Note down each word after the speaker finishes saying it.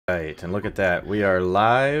Right, and look at that. We are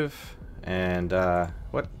live, and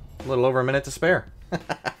what? A little over a minute to spare.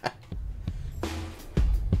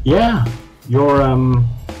 Yeah, you're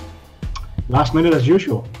last minute as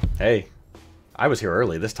usual. Hey, I was here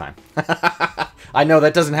early this time. I know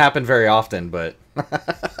that doesn't happen very often, but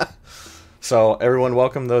so everyone,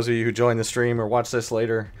 welcome. Those of you who join the stream or watch this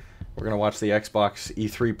later, we're gonna watch the Xbox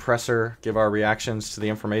E3 presser, give our reactions to the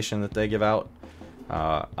information that they give out.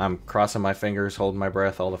 I'm crossing my fingers, holding my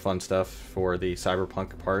breath, all the fun stuff for the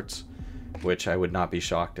Cyberpunk parts, which I would not be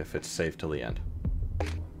shocked if it's safe till the end.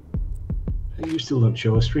 You still don't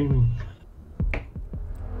show us streaming.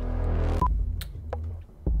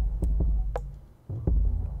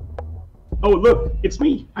 Oh, look, it's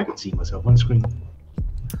me. I can see myself on screen.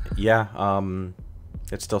 Yeah,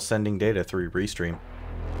 it's still sending data through Restream.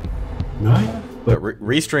 No, But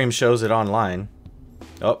Restream shows it online.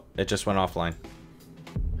 Oh, it just went offline.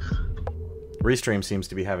 Restream seems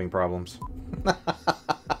to be having problems.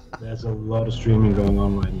 there's a lot of streaming going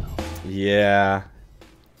on right now. Yeah.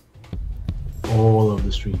 All of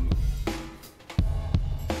the streaming.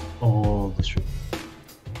 All the streaming.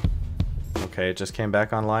 Okay, it just came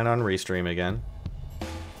back online on Restream again.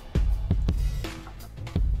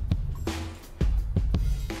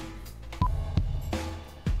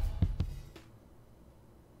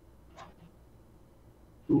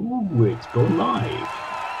 Ooh, it's going live.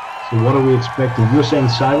 So what are we expecting? You're saying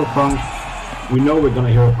Cyberpunk. We know we're going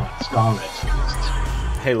to hear about Scarlet.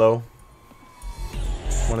 Halo.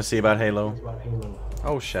 Want to see about Halo? About Halo.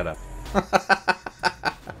 Oh, shut up.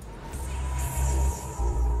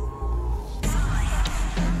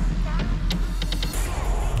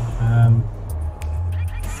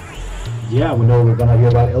 Yeah, we know we're going to hear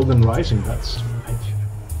about Elden Rising. That's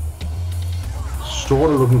sort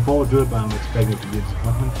of looking forward to it, but I'm expecting it to be a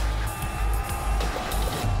disappointment.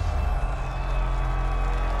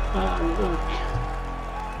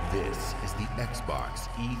 This is the Xbox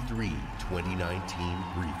E3 2019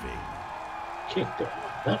 briefing. Kicked it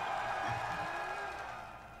like that.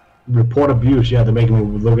 Report abuse. Yeah, they're making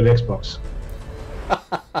me look at Xbox.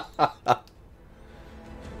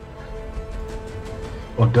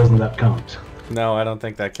 Or doesn't that count? No, I don't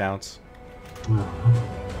think that counts.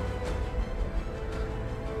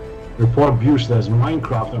 Report abuse. There's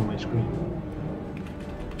Minecraft on my screen.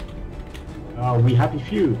 Are we happy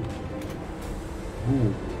few?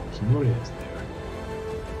 Ooh, some warriors there.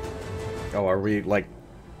 Oh, are we, like,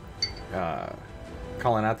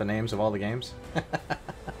 calling out the names of all the games? I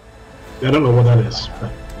don't know what that is.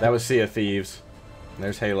 But... That was Sea of Thieves.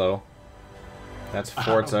 There's Halo. That's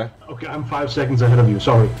Forza. Okay, I'm 5 seconds ahead of you.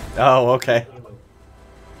 Sorry. Oh, okay.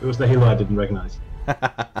 It was the Halo I didn't recognize.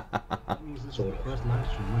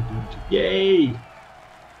 Yay!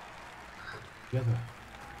 Together.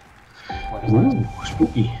 Ooh,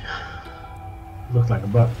 spooky. Looked like a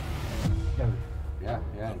butt. Yeah,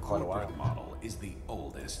 in quite a while. Corporate model is the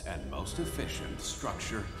oldest and most efficient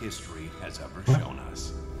structure history has ever shown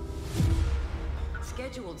us.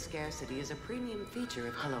 Scheduled scarcity is a premium feature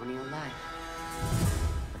of colonial life.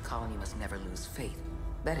 The colony must never lose faith.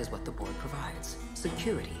 That is what the board provides.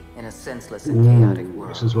 Security in a senseless and chaotic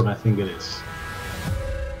world. This is what I think it is.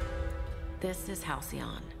 This is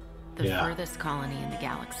Halcyon, the furthest colony in the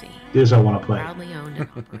galaxy. This I want to play. Proudly owned and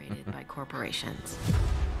operated by corporations.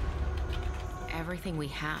 Everything we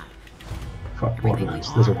have, Fuck, everything we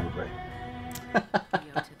Borderlands. This I are, want to play.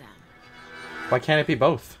 we owe to them. Why can't it be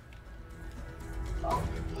both?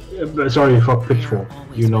 Sorry, fuck Pitchfork.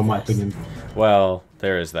 You know my opinion. Well,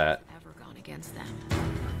 there is that. Ever gone against them.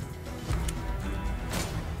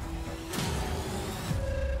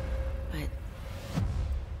 But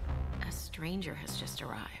a stranger has just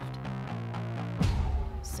arrived.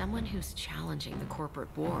 Someone who's challenging the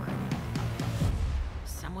corporate board.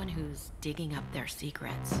 Someone who's digging up their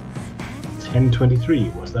secrets. 1023.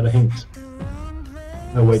 Was that a hint?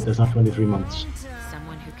 No, wait, that's not 23 months.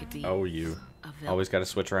 Someone who could be Oh, you. a villain Always got to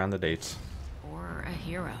switch around the dates. or a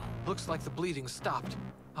hero. Looks like the bleeding stopped.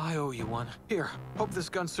 I owe you one. Here, hope this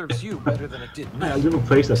gun serves you better than it did me. I live in a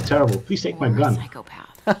place that's terrible. Please take my Or a gun.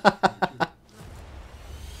 psychopath.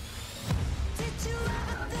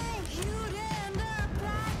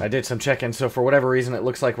 I did some check-in, so for whatever reason it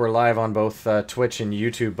looks like we're live on both Twitch and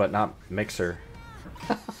YouTube, but not Mixer.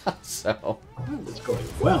 So, It's going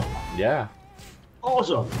well. yeah.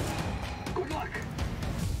 Awesome.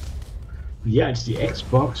 Yeah, it's the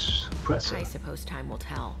Xbox presser. I suppose time will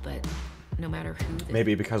tell, but no matter who this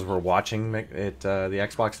Maybe because we're watching it, the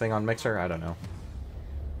Xbox thing on Mixer? I don't know.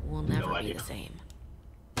 will never be idea. the same.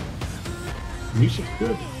 Music's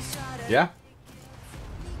good. Yeah.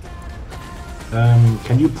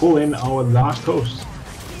 Can you pull in our last host?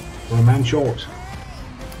 We're a man short.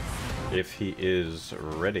 If he is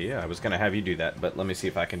ready, I was going to have you do that, but let me see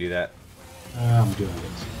if I can do that. I'm doing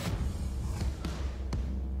it.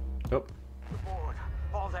 Oh. The board,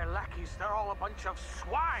 all their lackeys, they're all a bunch of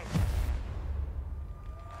swine.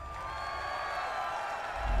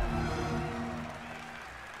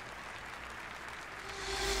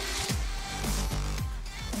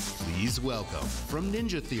 Please welcome, from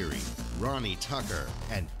Ninja Theory, Ronnie Tucker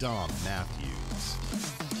and Dom Matthews.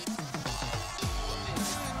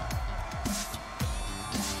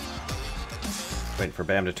 Waiting for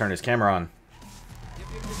Bam to turn his camera on.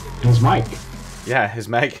 His mic. Yeah, his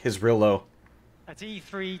mic is real low. At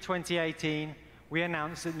E3 2018, we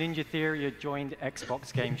announced that Ninja Theory had joined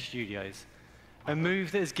Xbox Game Studios, a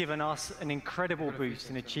move that has given us an incredible boost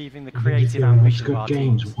in achieving the creative ambition of our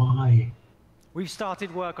games. teams. Why? We've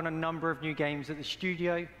started work on a number of new games at the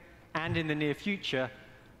studio, and in the near future,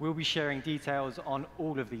 we'll be sharing details on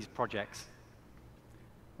all of these projects.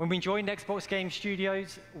 When we joined Xbox Game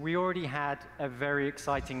Studios, we already had a very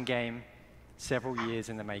exciting game several years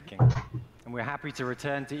in the making, and we're happy to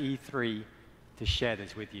return to E3 to share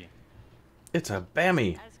this with you. It's a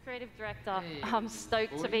Bammy. As creative director, I'm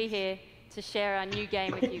stoked to be here to share our new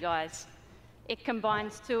game with you guys. It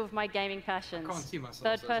combines two of my gaming passions,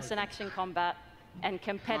 third-person action combat and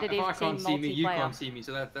competitive if I team can't see me, you multiplayer. can't see me,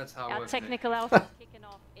 so that's how it Our works. technical alpha is kicking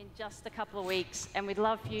off in just a couple of weeks, and we'd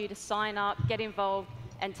love for you to sign up, get involved,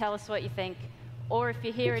 and tell us what you think. Or if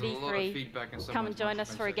you're here at There's a lot of E3, feedback and so come much and join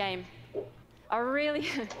us for a message. game. I really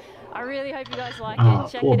hope you guys like Oh,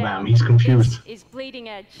 it. Check poor it Bam, out. he's confused. This is Bleeding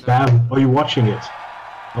Edge. Bam, are you watching it?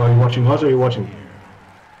 Are you watching us or are you watching me?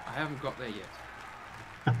 I haven't got there yet.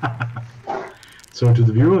 So to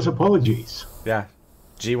the viewers, apologies. Yeah.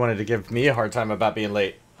 G wanted to give me a hard time about being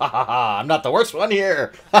late. Ha ha ha, I'm not the worst one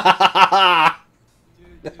here. Ha ha ha ha.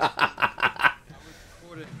 I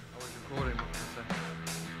was recording.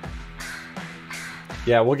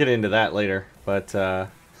 Yeah, we'll get into that later, but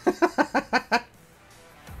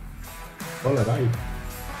Alright.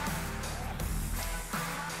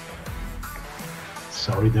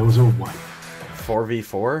 Sorry, there was a wife.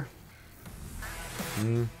 4v4?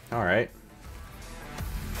 Alright.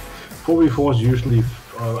 4v4s usually,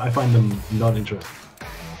 I find them not interesting.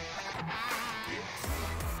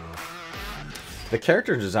 The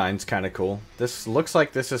character design's kind of cool. This looks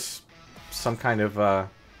like this is some kind of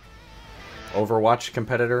Overwatch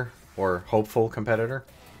competitor or hopeful competitor.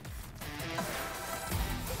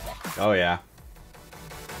 Oh yeah.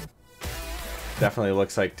 Definitely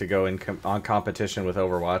looks like to go in on competition with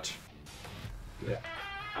Overwatch. Yeah,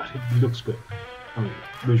 it looks good. I mean,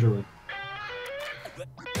 visually.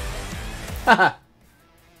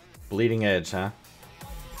 Bleeding Edge, huh?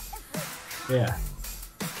 Yeah.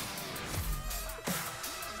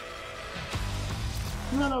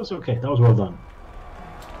 No, that was okay. That was well done.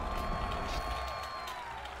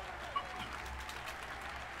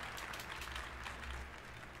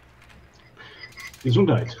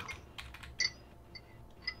 Gesundheit.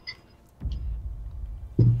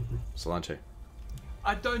 Solanche.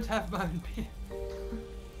 I don't have my own beer.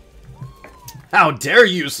 How dare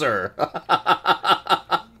you, sir? You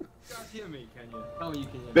can't hear me, can you? Oh, you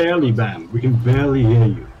can hear me. Barely, Bam. We can barely hear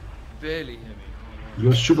you. Barely hear me.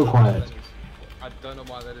 You're super quiet. I don't know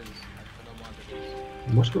why that is. I don't know why that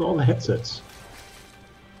is. What's with all the headsets?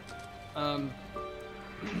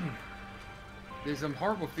 There's some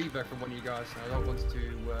horrible feedback from one of you guys, and I don't want to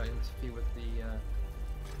interfere with the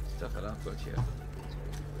stuff that I've got here.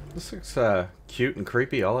 This looks cute and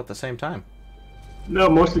creepy all at the same time. No,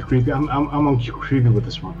 mostly creepy. I'm on creepy with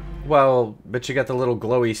this one. Well, but you got the little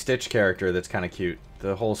glowy Stitch character that's kind of cute.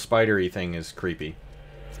 The whole spidery thing is creepy.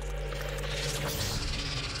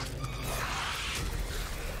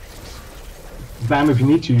 Bam, if you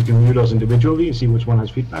need to, you can mute us individually and see which one has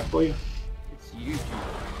feedback for you. It's you,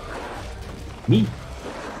 Me? yes.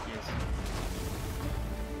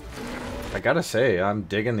 I gotta say, I'm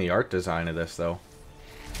digging the art design of this, though.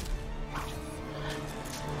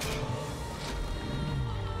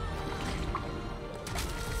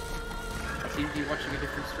 I seem to be watching a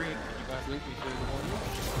different stream. Can you guys link me to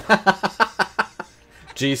the one?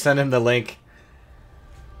 Gee, send him the link.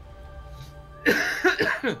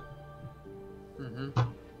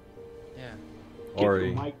 Yeah. Or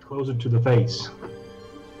Get the mic closer to the face.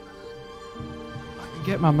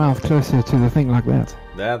 Get my mouth closer to the thing like that.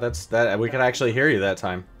 yeah, that's that. We could actually hear you that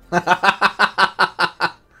time. Well,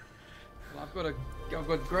 I've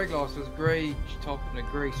got grey glasses, grey top, and a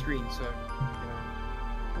grey screen, so.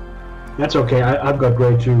 That's okay. I've got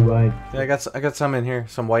grey too, right? Yeah, I got some in here,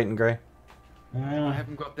 some white and gray. I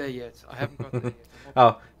haven't got there yet. I haven't got there yet.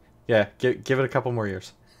 Oh, yeah. Give it a couple more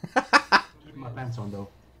years. Keep my pants on though.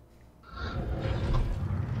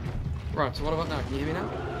 Right, so what about now? Can you hear me now?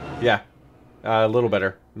 Yeah. A little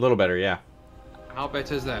better. A little better, yeah. How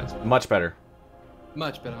better is that? Much better.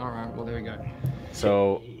 Much better. Alright, well there we go.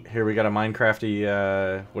 So, here we got a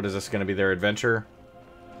Minecrafty, what is this going to be, their adventure?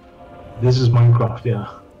 This is Minecraft,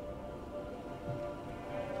 yeah.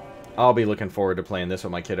 I'll be looking forward to playing this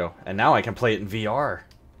with my kiddo. And now I can play it in VR.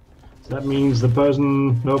 So that means the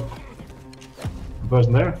person... Nope. The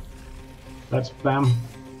person there? That's Bam.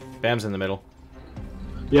 Bam's in the middle.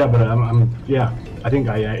 Yeah, but yeah, I think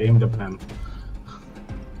I aimed at Bam.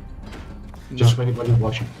 Just for anybody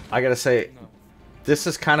watching. I gotta say, this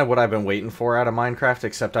is kind of what I've been waiting for out of Minecraft,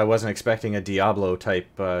 except I wasn't expecting a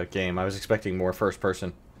Diablo-type game. I was expecting more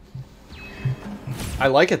first-person. I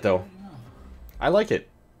like it, though. I like it.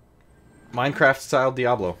 Minecraft-style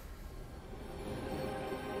Diablo.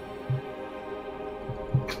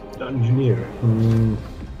 Engineer.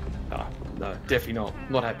 Ah, no, definitely not.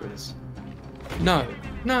 Not happy with this. No,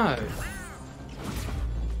 no.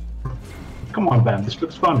 Come on, Bam, this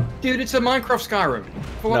looks fun. Dude, it's a Minecraft Skyrim.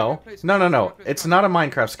 No. It's not a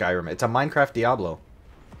Minecraft Skyrim. It's a Minecraft Diablo.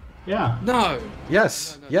 Yeah. No.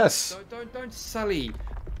 Yes. No. Yes. Don't sully.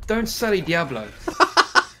 Don't sully Diablo.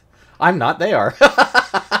 I'm not. They are.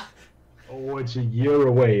 Oh, it's a year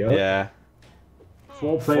away. Huh? Yeah.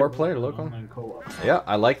 Four-player local. Yeah,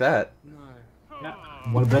 I like that. No. Yeah.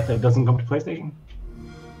 What bet that doesn't come to PlayStation?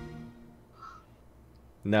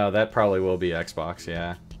 No, that probably will be Xbox.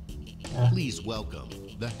 Yeah. Please welcome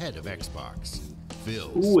the head of Xbox,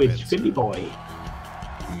 Phil Ooh, it's Spencer. Philly Boy.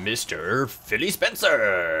 Mr. Philly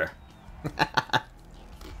Spencer.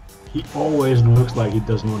 He always looks like he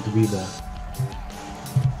doesn't want to be there.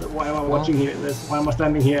 But why am I watching here? Why am I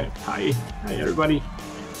standing here? Hi everybody.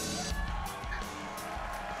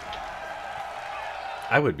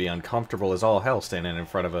 I would be uncomfortable as all hell standing in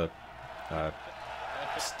front of a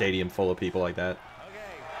stadium full of people like that.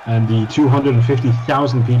 And the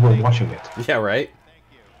 250,000 people watching it. Yeah, right?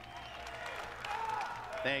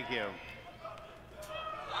 Thank you.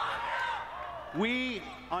 We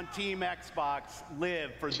on Team Xbox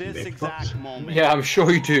live for this exact moment. Yeah, I'm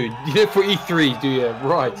sure you do. You live for E3, do you?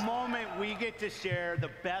 Right. The moment we get to share the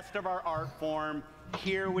best of our art form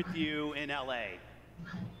here with you in LA.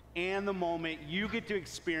 And the moment you get to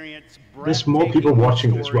experience There's more people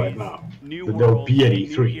watching this right now than there'll be at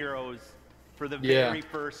E3. For the very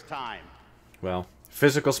first time. Well,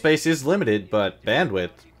 physical space is limited, but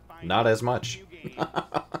bandwidth, not as much.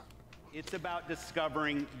 It's about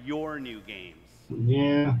discovering your new games.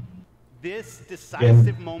 Yeah. This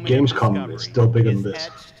decisive moment Gamescom is still bigger than this.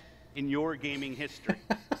 Etched in your gaming history.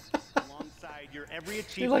 Alongside your every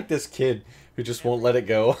achievement. You're like this kid who just won't let it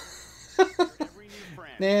go.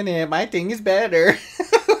 Nah, my thing is better.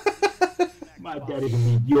 My daddy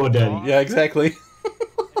can be your daddy. Yeah, exactly.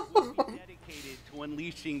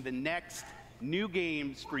 Unleashing the next new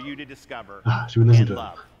games for you to discover Should we listen and to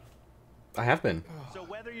love. I have been. So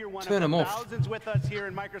whether you're one Turn of them the off. thousands with us here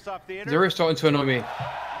in Microsoft Theater, They're starting to annoy me.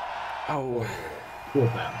 Oh. Poor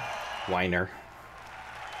Bam. Whiner.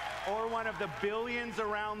 or one of the billions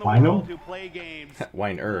around the Wino? world who play games.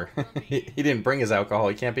 Whiner. He didn't bring his alcohol.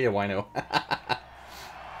 He can't be a wino.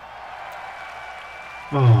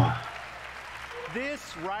 Oh.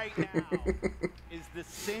 This right now is the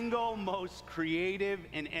single most creative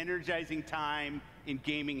and energizing time in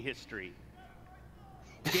gaming history.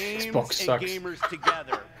 Games and gamers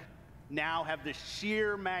together now have the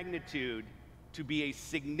sheer magnitude to be a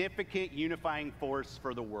significant unifying force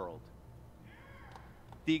for the world.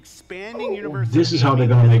 The expanding universe of This is how they're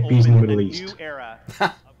gaming gonna has make peace in the opened Middle a East. new era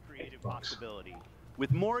of creative possibility.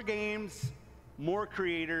 With more games, more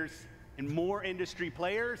creators, and more industry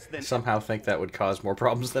players than Somehow think that would cause more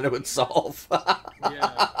problems than it would solve.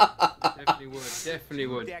 Definitely would. Definitely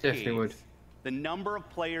would. Definitely would. The number of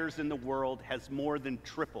players in the world has more than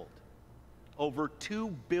tripled. Over 2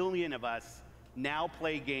 billion of us now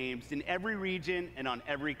play games in every region and on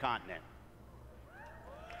every continent.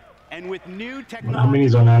 And with new technology, How many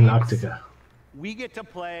is on Antarctica? we get to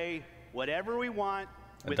play whatever we want.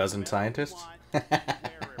 A dozen scientists?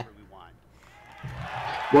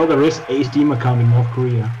 Well, there is a Steam account in North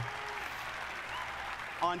Korea.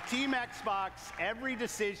 On Team Xbox, every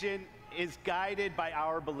decision is guided by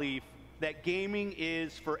our belief that gaming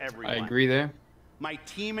is for everyone. I agree there. My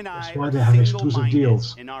team and I That's why are they have exclusive single-minded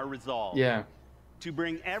deals. in our resolve to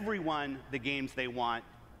bring everyone the games they want,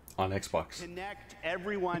 On Xbox. connect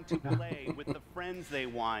everyone to play with the friends they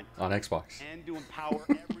want, On Xbox. and to empower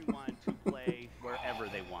everyone to play wherever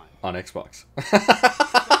they want. On Xbox.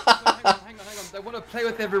 Hang on. They want to play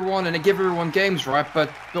with everyone and they give everyone games, right? But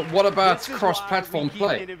what about cross-platform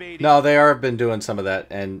play? No, they have been doing some of that,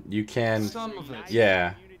 and you can. Some of it.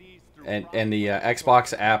 Yeah, and the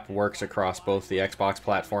Xbox app works across both the Xbox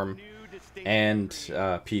platform and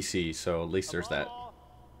PC, so at least there's that.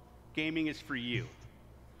 Gaming is for you.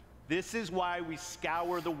 This is why we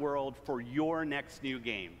scour the world for your next new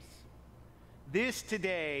games. This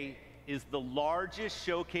today is the largest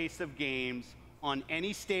showcase of games on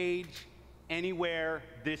any stage, anywhere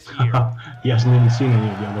this year. He hasn't even seen any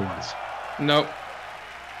of the other ones. Nope.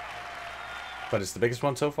 But it's the biggest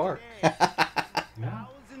one so far.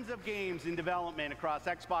 Thousands of games in development across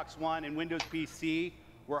Xbox One and Windows PC.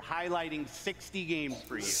 We're highlighting 60 games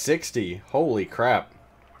for you. 60? Holy crap.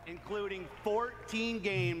 Including 14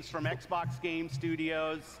 games from Xbox Game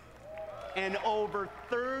Studios and over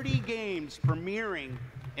 30 games premiering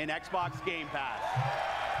in Xbox Game Pass.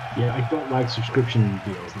 Yeah, I don't like subscription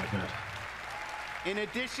deals like that. In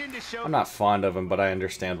addition to show, I'm not fond of them, but I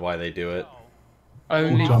understand why they do it.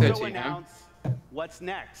 Only we'll 30, also huh? announce what's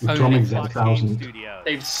next. Only Xbox Game Studios.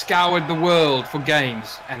 They've scoured the world for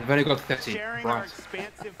games and they've only got 30. Sharing our Right.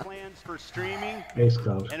 expansive plans for streaming. Hey,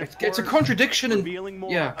 Scout. And of It's a course, contradiction and revealing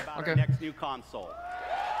more yeah, about okay. our next new console.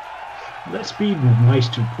 Let's be nice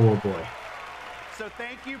to poor boy. So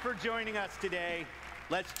thank you for joining us today.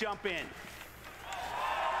 Let's jump in.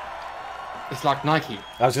 It's like Nike.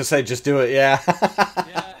 I was gonna say, just do it, yeah.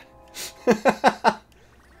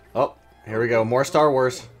 Oh, here we go. More Star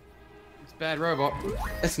Wars. It's Bad Robot.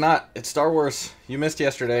 It's not. It's Star Wars. You missed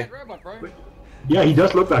yesterday. Bad Robot, bro. Yeah, he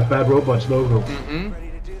does look like Bad Robot's logo.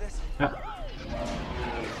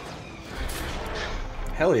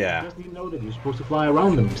 Hell yeah. Doesn't he know that you're supposed to fly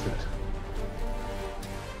around them instead?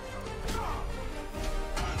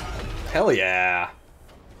 Hell yeah.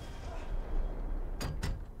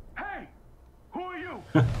 Hey, who are you?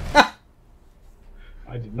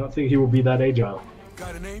 I did not think he would be that agile.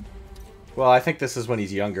 Got a name? Well, I think this is when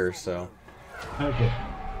he's younger, so. Okay.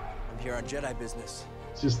 I'm here on Jedi business.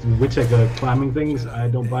 It's just the Whittaker climbing things, I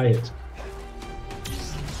don't buy it.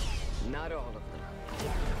 Not all of them.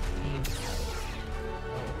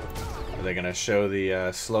 Are they gonna show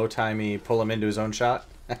the slow-timey pull him into his own shot?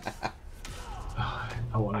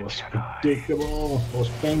 That one was predictable, it was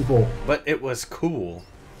painful. But it was cool.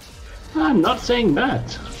 I'm not saying that.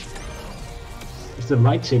 It's the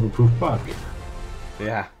lightsaber-proof bug.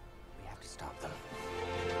 Yeah. We have to stop them.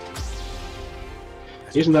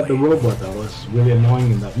 Isn't that the robot that was really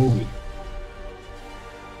annoying in that movie?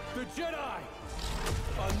 The Jedi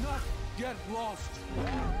are not yet lost.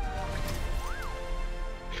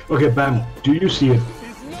 Okay, Bam, do you see it?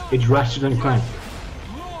 It's Ratchet and Clank.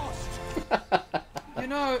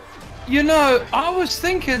 You know, I was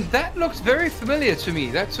thinking that looks very familiar to me.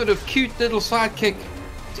 That sort of cute little sidekick.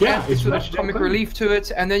 Yeah, it's sort of Ratchet and comic Clank. relief to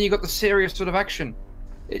it, and then you got the serious sort of action.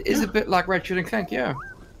 It is a bit like Ratchet and Clank, yeah.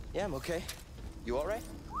 Yeah, I'm okay. You alright?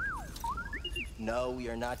 No, we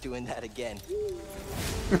are not doing that again.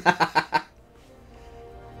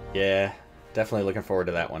 Yeah, definitely looking forward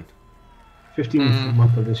to that one. 15th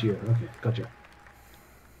month of this year. Okay, gotcha.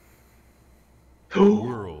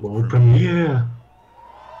 World premiere.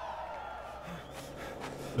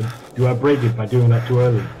 Do I break it by doing that too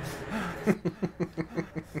early?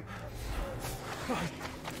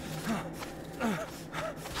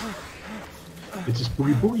 It's a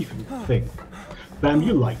spooky boogie thing. Bam,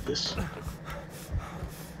 you like this.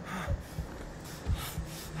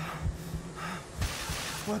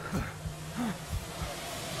 What the?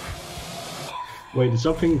 Wait, is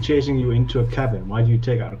something chasing you into a cabin? Why do you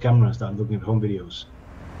take out a camera and start looking at home videos?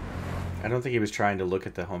 I don't think he was trying to look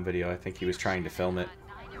at the home video. I think he was trying to film it.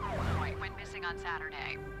 Went missing on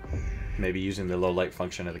Saturday. Maybe using the low light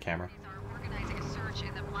function of the camera. Organizing a search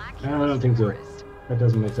in the Black I don't think so. That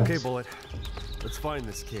doesn't make sense. Okay, Bullet. Let's find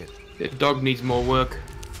this kid. The dog needs more work.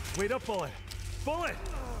 Wait up, Bullet. Bullet!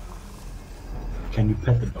 Can you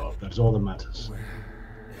pet the dog? That's all that matters.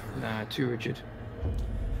 Nah, too rigid.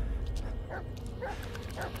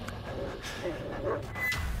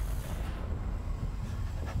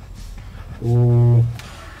 Ooh.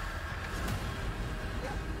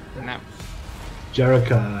 No.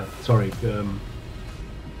 Jerica,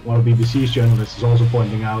 one of BBC's journalists is also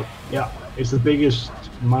pointing out, yeah, it's the biggest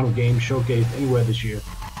amount of games showcased anywhere this year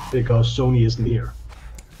because Sony isn't here.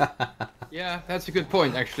 Yeah, that's a good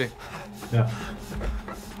point, actually. Yeah.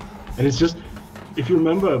 And it's just, if you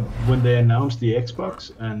remember when they announced the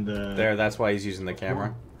Xbox and... That's why he's using the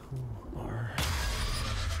camera.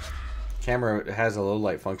 Camera has a low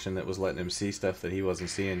light function that was letting him see stuff that he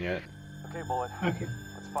wasn't seeing yet. Okay, Bullet. Okay.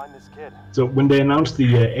 Let's find this kid. So when they announced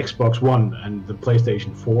the Xbox One and the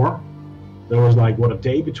PlayStation 4, there was like, what, a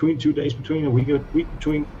day between, 2 days between, a week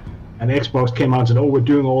between, and Xbox came out and said, oh, we're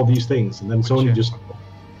doing all these things. And then Sony just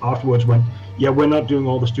afterwards went, yeah, we're not doing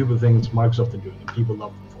all the stupid things Microsoft are doing, and people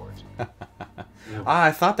love them for it. Ah,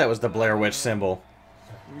 I thought that was the Blair Witch symbol.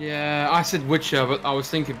 Yeah, I said Witcher, but I was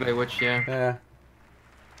thinking Blair Witch, yeah. Yeah.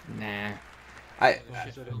 Nah.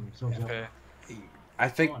 I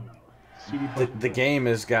think the game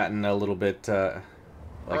has gotten a little bit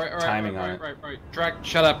timing on it. Right. Drag,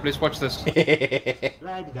 shut up. Let's watch this.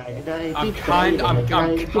 I'm kind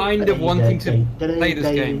of wanting to play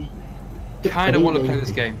this game. Kind of want to play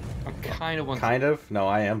this game. I'm kind of want. Kind of? No,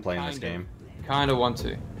 I am playing this game. Kind of want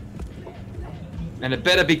to. And it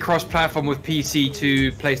better be cross-platform with PC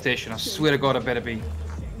to PlayStation. I swear to God, it better be.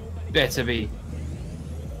 Better be.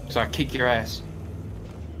 So I kick your ass.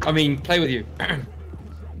 I mean, play with you.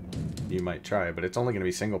 You might try, but it's only going to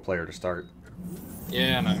be single player to start.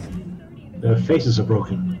 Yeah, I know. Their faces are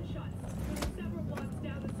broken.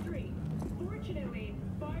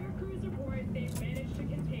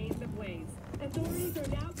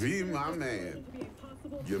 V, my man,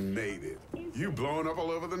 you made it. You blowing up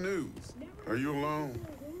all over the news. Are you alone?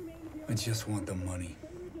 I just want the money.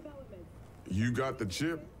 You got the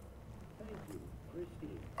chip?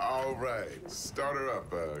 All right, start her up,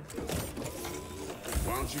 Bug.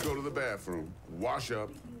 Why don't you go to the bathroom, wash up,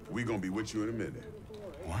 we gonna be with you in a minute.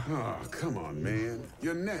 What? Oh, come on, man.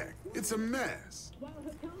 Your neck, it's a mess. While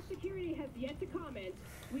hotel security has yet to comment,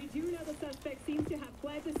 we do know the suspect seems to have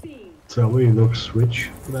fled the scene. So we look switch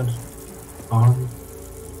for that arm.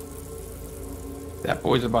 That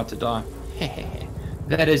boy's about to die.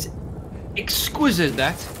 That is exquisite,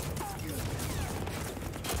 that.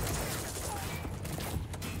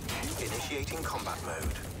 Initiating combat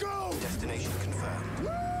mode. Go! Destination confirmed.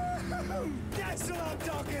 That's what I'm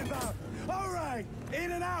talking about! Alright,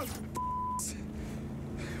 in and out!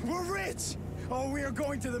 We're rich! Oh, we are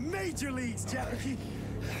going to the major leagues, Jackie!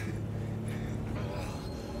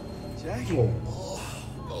 Jackie?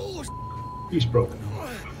 Oh. He's broken.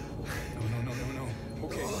 No.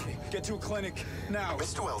 Okay, get to a clinic now.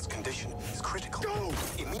 Mr. Wells' condition is critical. Go!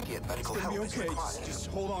 Immediate medical help is okay. required. Just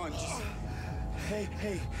hold on.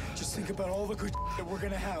 Hey, just think about all the good that we're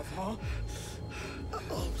gonna have, huh?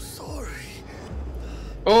 Oh, sorry.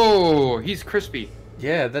 Oh, he's crispy.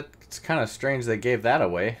 Yeah, that's kind of strange they gave that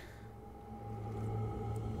away.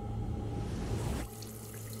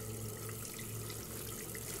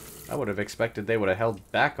 I would have expected they would have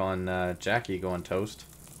held back on Jackie going toast.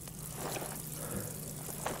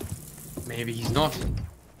 Maybe he's not.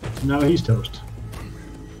 No, he's toast.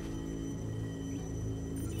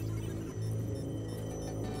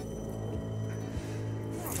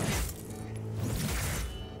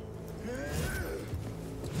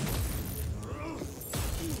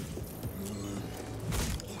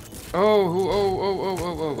 Oh.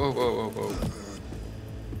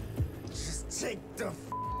 Just take the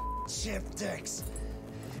chip decks.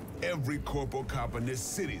 Every corporal cop in this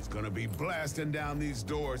city's gonna be blasting down these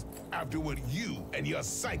doors after what you and your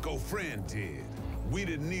psycho friend did. We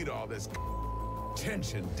didn't need all this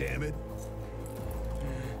tension, damn it.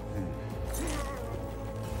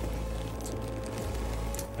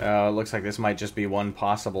 It looks like this might just be one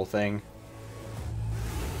possible thing.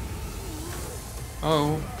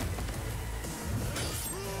 Oh.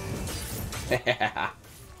 Yeah.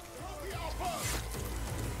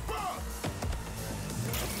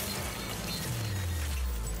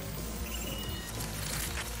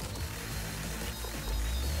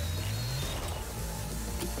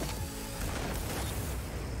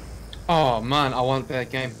 Oh man, I want that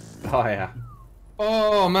game. Oh yeah.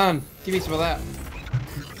 Oh man, give me some of that.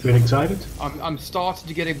 Bit excited? I'm starting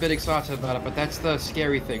to get a bit excited about it, but that's the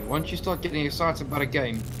scary thing. Once you start getting excited about a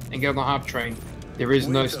game and get on the hype train, there is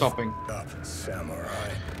no stopping. Up, samurai.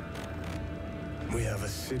 We have a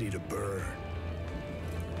city to burn.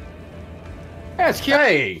 That's cute.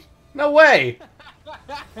 Hey, no way.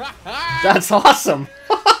 That's awesome.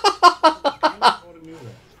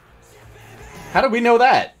 How did we know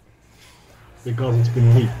that? Because it's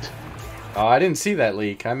been leaked. Oh, I didn't see that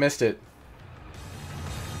leak. I missed it.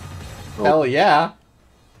 Oh. Hell yeah.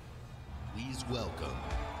 Please welcome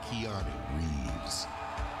Keanu Reeves.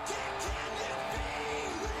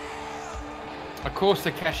 Of course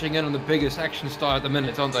they're cashing in on the biggest action star at the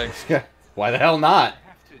minute, aren't they? Yeah. Why the hell not?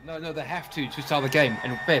 No, they have to sell the game,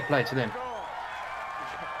 and fair play to them.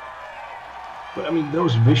 But I mean,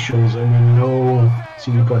 those visuals, I mean, no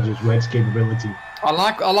CD Projekt Red's capability. I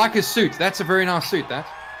like his suit. That's a very nice suit, that.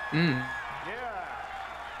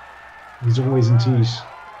 He's always in tease.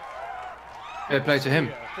 Fair play to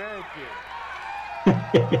him.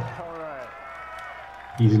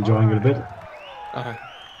 He's enjoying it a bit. I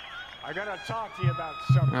gotta talk to you about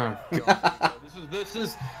something. Oh, God.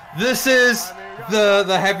 This is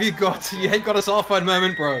the have you ain't got a cell phone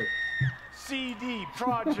moment, bro. CD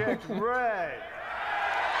Projekt Red.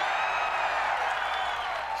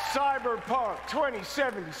 Cyberpunk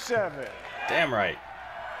 2077. Damn right.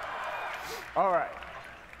 All right.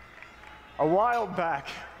 A while back,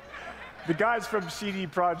 the guys from CD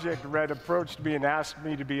Projekt Red approached me and asked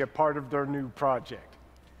me to be a part of their new project,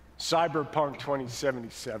 Cyberpunk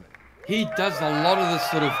 2077. He does a lot of this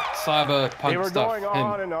sort of cyberpunk They were stuff. going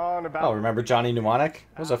on and on about. Oh, remember Johnny Mnemonic?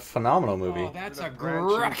 That was a phenomenal movie. Oh, that's a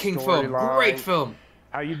cracking film. Great film.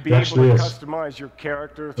 How you'd be able to customize your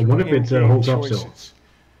character through in-game holds up still. choices.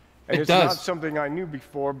 And It it's does. not something I knew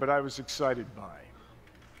before, but I was excited by.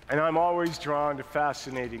 And I'm always drawn to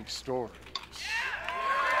fascinating stories.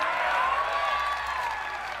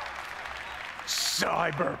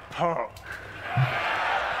 Cyberpunk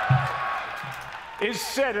is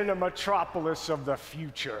set in a metropolis of the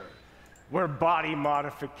future, where body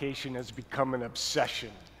modification has become an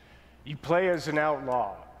obsession. You play as an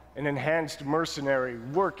outlaw, an enhanced mercenary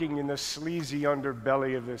working in the sleazy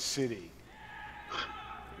underbelly of the city.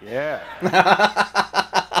 Yeah.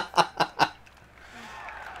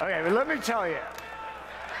 Okay, but let me tell you,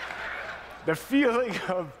 the feeling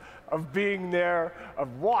of being there,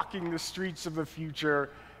 of walking the streets of the future,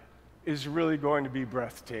 is really going to be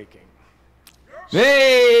breathtaking.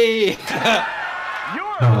 Hey!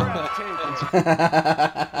 You're breathtaking.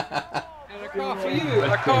 And a car for you,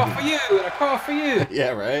 and a car for you, and a car for you. Yeah,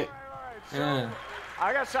 right? Yeah.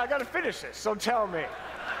 I gotta finish this, so tell me.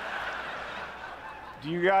 Do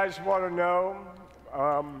you guys want to know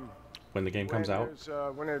When the game comes out?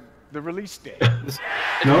 The release date?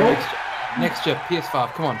 No? Next year,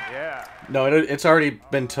 PS5, come on. Yeah. No, it's already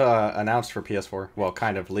been announced for PS4. Well,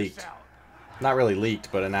 kind of leaked. Not really leaked,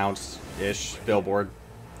 but announced-ish. Billboard.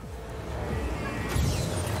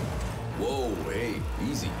 Whoa, hey,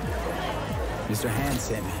 easy. Mr. Hand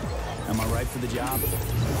sent me. Am I right for the job?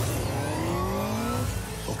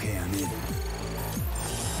 Okay, I'm in.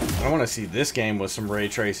 I want to see this game with some ray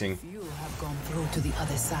tracing. You have gone through to the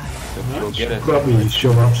other side. You'll get it. Probably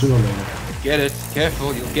show up sooner or later. Get it.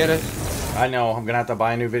 Careful, you'll get it. I know, I'm gonna have to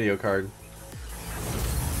buy a new video card.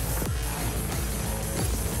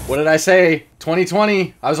 What did I say?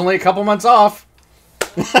 2020. I was only a couple months off.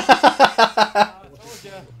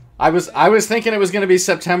 I was thinking it was gonna be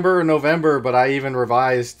September or November, but I even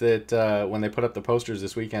revised that when they put up the posters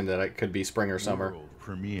this weekend that it could be spring or summer. World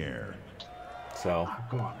premiere. So.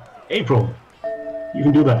 Come on. April. You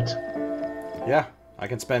can do that. Yeah, I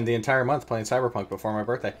can spend the entire month playing Cyberpunk before my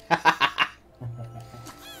birthday.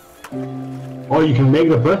 Or you can make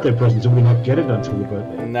it a birthday present so we not get it until your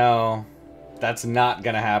birthday. No, that's not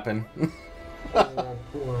gonna happen.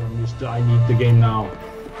 Poor Mr. I need the game now.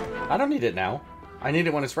 I don't need it now. I need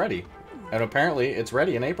it when it's ready. And apparently, it's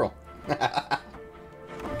ready in April.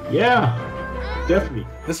 Yeah, definitely.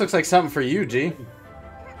 This looks like something for you, G.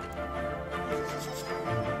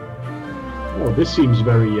 Oh, this seems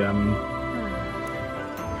very, I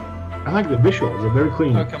like the visuals, they're very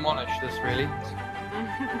clean. Pokemon-ish, this really.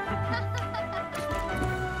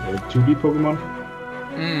 2D Pokemon?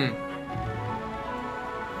 Hmm.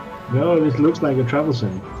 No, this looks like a travel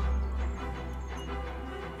sim.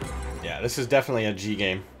 Yeah, this is definitely a G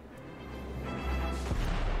game.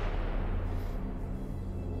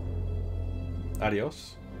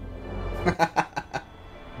 Adios.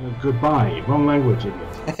 Goodbye. Wrong language, idiot.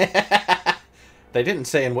 They didn't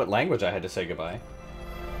say in what language I had to say goodbye.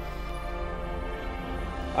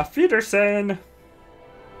 Auf Wiedersehen.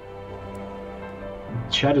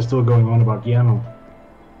 Chat is still going on about Guillermo.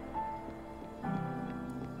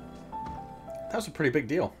 That was a pretty big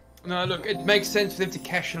deal. No, look, it makes sense for them to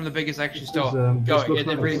cash in on the biggest action star this going. looks It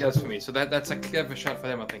nice. really does for me. So that's a clever shot for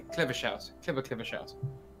them, I think. Clever shout. Clever shout.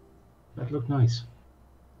 That looked nice.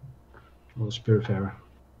 Oh, Spiritfarer.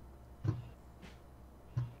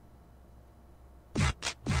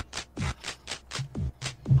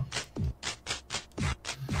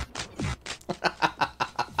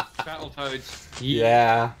 Battletoads.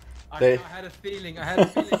 Yeah. I had a feeling.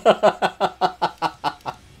 It's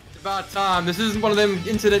about time. This isn't one of them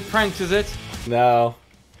internet pranks, is it? No.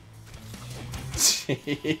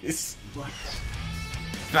 Jeez.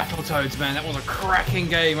 Battletoads, man, that was a cracking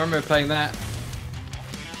game. I remember playing that.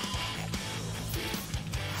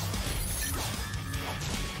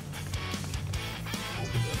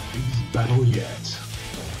 Battle yet.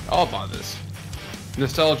 I'll buy this.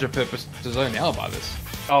 Nostalgia purposes only, I'll buy this.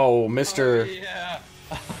 Oh, Mr. Yeah.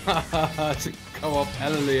 To co-op,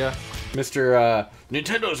 hallelujah. Mr.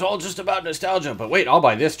 Nintendo's all just about nostalgia, but wait, I'll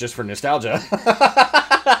buy this just for nostalgia.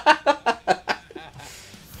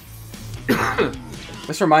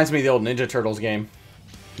 This reminds me of the old Ninja Turtles game,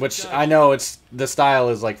 which I know the style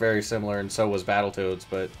is like very similar, and so was Battletoads,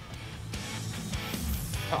 but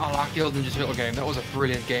I like the old Ninja Turtle game. That was a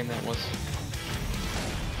brilliant game. That was.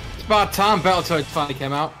 It's about time Battletoads finally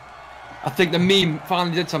came out. I think the meme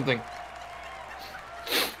finally did something.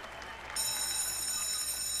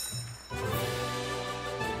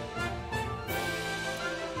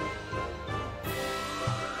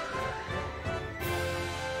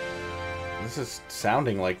 this is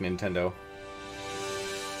sounding like Nintendo.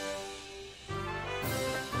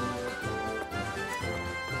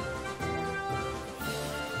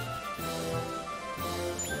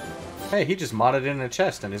 Hey, he just modded in a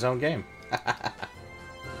chest in his own game.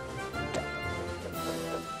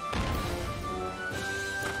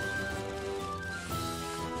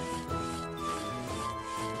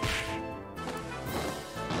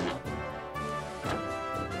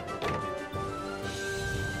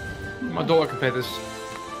 My daughter can play this.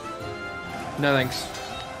 No thanks.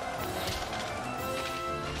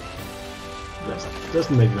 That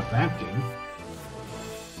doesn't make it a bad game.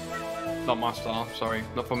 Not my style, sorry.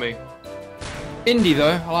 Not for me. Indie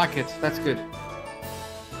though, I like it. That's good.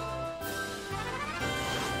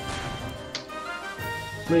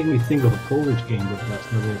 It's making me think of a Polish game, but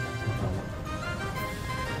that's not it.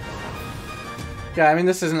 Yeah, I mean,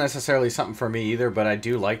 this isn't necessarily something for me either, but I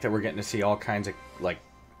do like that we're getting to see all kinds of, like,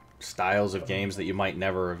 styles of games that you might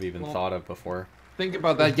never have even thought of before. Think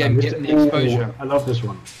about that game getting the exposure. I love this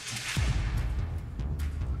one.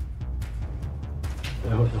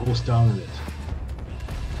 The whole style in it.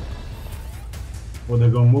 Well, they're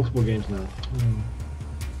going multiple games now.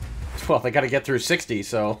 Well, they got to get through 60,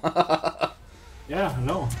 so. Yeah, I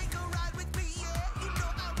know.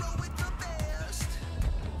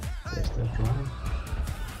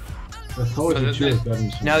 I thought it should have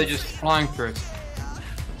gotten some. Now they're just flying through it.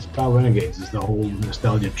 Star Renegades is the whole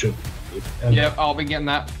nostalgia trip. Yep, I'll be getting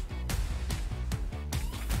that.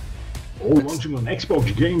 Oh, launching on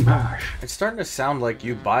Xbox Game Pass. It's starting to sound like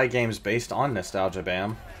you buy games based on nostalgia,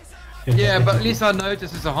 Bam. Yeah, but at least I know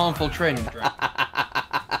this is a harmful trend.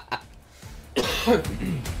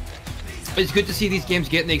 It's good to see these games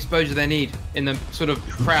getting the exposure they need in the sort of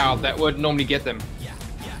crowd that would normally get them.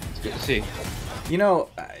 It's good to see. You know,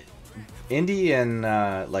 indie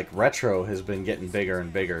and like retro has been getting bigger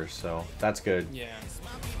and bigger, so that's good. Yeah.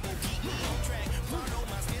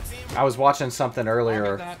 I was watching something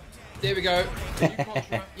earlier. There we go.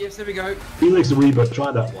 Yes, there we go. Felix the Reaper,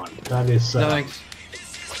 try that one. That is. No thanks.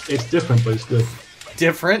 It's different, but it's good.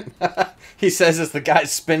 Different? He says as the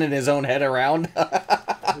guy's spinning his own head around.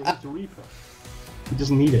 He's the Reaper. He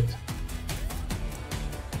doesn't need it.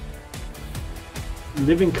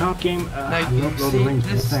 Living card game.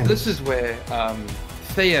 This is where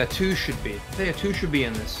Thea 2 should be. Thea 2 should be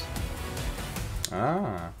in this.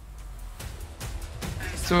 Ah.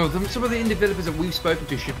 So some of the indie developers that we've spoken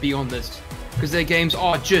to should be on this, because their games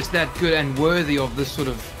are just that good and worthy of this sort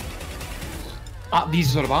of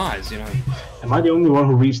these sort of eyes, you know. Am I the only one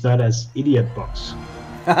who reads that as idiot box?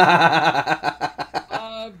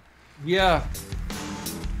 Yeah.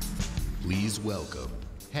 Please welcome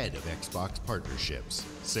Head of Xbox Partnerships,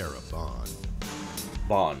 Sarah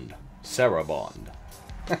Bond. Sarah Bond.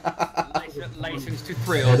 License to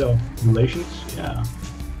thrill. Head of Relations? Yeah.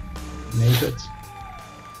 Named it.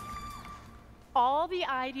 All the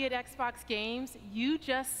ID at Xbox games you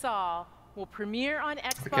just saw will premiere on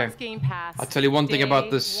Xbox Game Pass. I'll tell you one thing about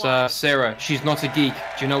this Sarah. She's not a geek.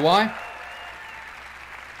 Do you know why?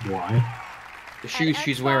 Why? The shoes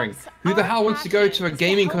she's wearing. Who the hell wants to go to a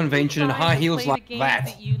gaming convention in high heels like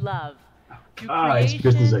that? It's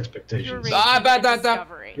business expectations.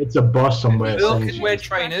 It's a boss somewhere. Bill can wear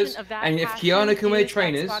trainers, and if Keanu can wear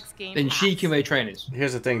trainers, then she can wear trainers.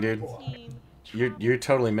 Here's the thing, dude. You're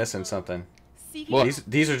totally missing something. Well,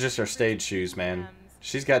 these are just her stage shoes, man.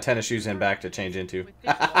 She's got tennis shoes in back to change into.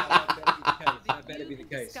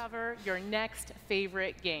 Discover your next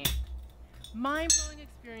favorite game. Mind-blowing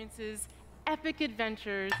experiences, epic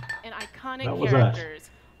adventures, and iconic characters,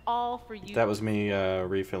 all for you. That was me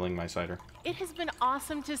refilling my cider. It has been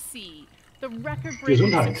awesome to see the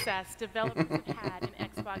record-breaking success developers have had in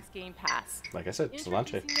Xbox Game Pass. Like I said, it's a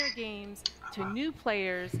lunch. Introducing their games to new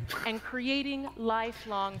players and creating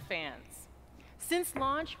lifelong fans. Since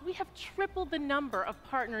launch, we have tripled the number of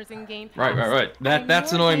partners in Game Pass. Right.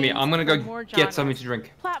 That's annoying me. I'm gonna go get something to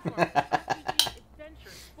drink. Platforms, adventure,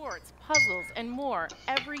 sports, puzzles, and more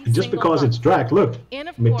every Just single because month. it's drag, look, And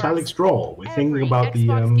of metallic course, straw. We're thinking about the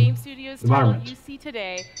Xbox Game Studios title environment. you see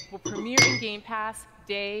today will premiere in Game Pass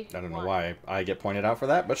day I don't know one. why I get pointed out for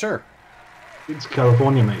that, but sure. It's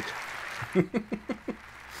California, mate.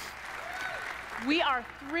 We are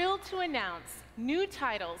thrilled to announce new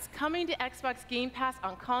titles coming to Xbox Game Pass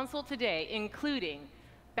on console today, including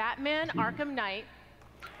Batman Arkham Knight,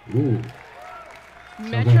 Ooh.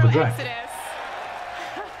 Metro Exodus,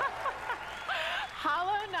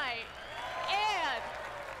 Hollow Knight, and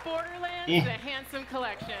Borderlands The Handsome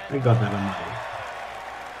Collection. I got that on my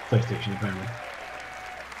PlayStation, apparently.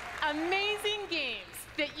 Amazing games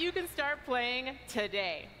that you can start playing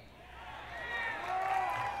today.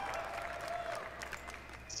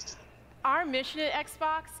 Our mission at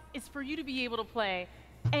Xbox is for you to be able to play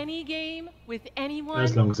any game with anyone,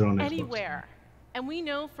 As long as they're on Xbox. anywhere. And we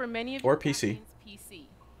know for many of Or you PC. that means PC.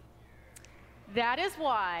 That is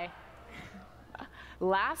why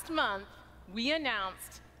last month we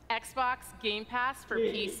announced Xbox Game Pass for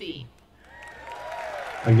PC.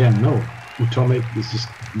 Again, no. Atomic is just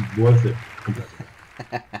worth it.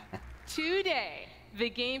 Today, the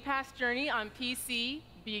Game Pass journey on PC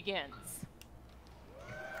begins.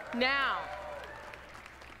 Now,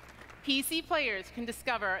 PC players can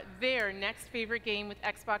discover their next favorite game with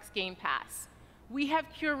Xbox Game Pass. We have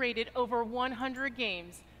curated over 100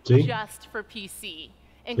 games just for PC,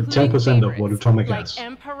 including 10% of what Atomic like has.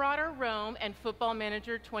 Imperator Rome and Football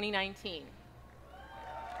Manager 2019.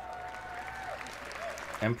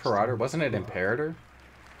 Imperator? Wasn't it Imperator?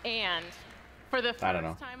 And for the first I don't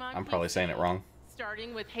know. time on I'm probably PC, saying it wrong.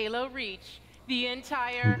 starting with Halo Reach, the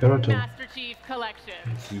entire Imperator. Master Chief Collection.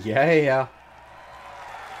 Yeah.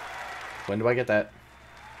 When do I get that?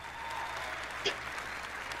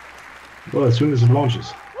 Well, as soon as it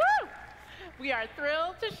launches. Woo! We are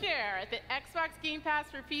thrilled to share that Xbox Game Pass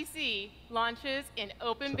for PC launches in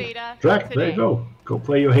open beta Drac, today. there you go. Go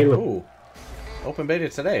play your Halo. Ooh. Open beta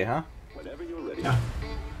today, huh? Whenever you're ready. Yeah.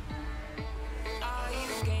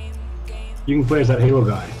 You can play as that Halo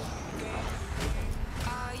guy.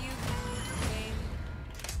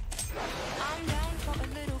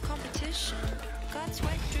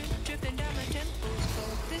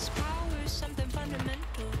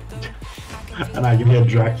 And I can hear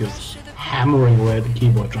Drac just hammering away at the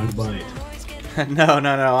keyboard trying to buy it. No.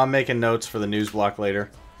 I'm making notes for the news block later.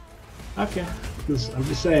 Okay. Because I'm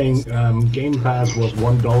just saying, Game Pass was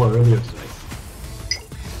 $1 earlier today.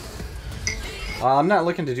 I'm not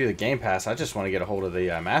looking to do the Game Pass. I just want to get a hold of the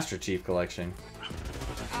Master Chief Collection.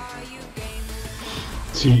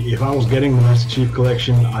 See, if I was getting the Master Chief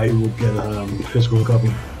Collection, I would get a physical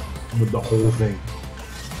copy with the whole thing.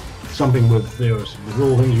 Something with those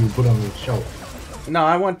little things you can put on the shelf. No,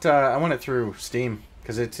 I want it through Steam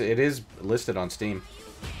because it is listed on Steam.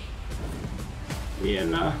 Yeah,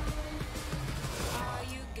 nah.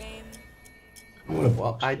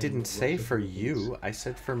 Well, I didn't say for you. I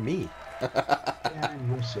said for me. Yeah,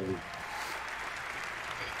 you're silly.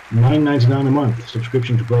 $9.99 a month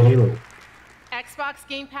subscription to play Halo. Xbox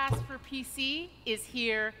Game Pass for PC is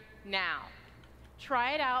here now.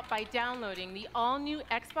 Try it out by downloading the all-new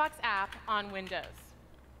Xbox app on Windows.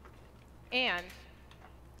 And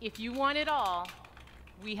if you want it all,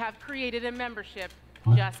 we have created a membership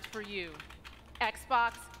just for you.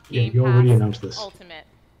 Xbox Game you already Pass announced this. Ultimate.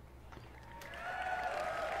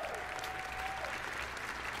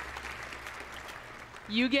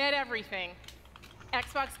 You get everything.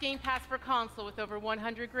 Xbox Game Pass for console with over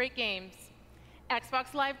 100 great games,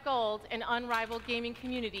 Xbox Live Gold, an unrivaled gaming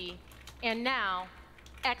community, and now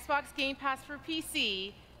Xbox Game Pass for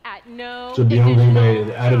PC at no So the only thing they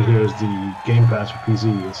additional added here is the Game Pass for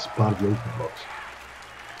PC is part of the Ultimate Box.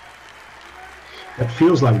 It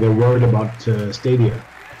feels like they're worried about Stadia. It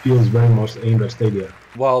feels very much aimed at Stadia.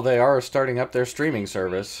 Well, they are starting up their streaming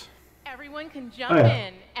service. Everyone can jump Oh, yeah.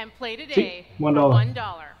 in and play today See, for $1.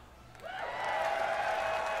 $1.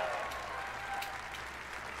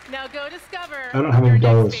 Now go discover I don't have your any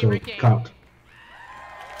next dollars, so favorite game. count.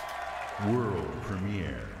 World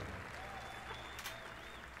premiere.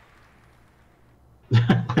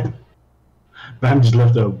 Bam just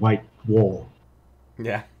left a white wall.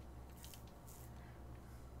 Yeah.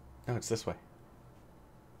 No, it's this way.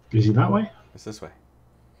 Is he that way? It's this way.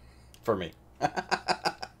 For me.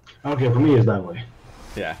 Okay, for me it's that way.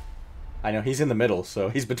 Yeah. I know, he's in the middle, so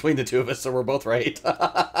he's between the two of us, so we're both right.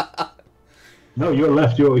 No, you're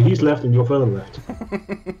left. He's left and you're further left.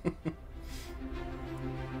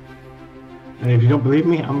 And if you don't believe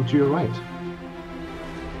me, I'm to your right.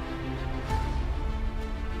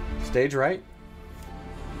 Stage right?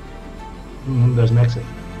 There's an exit.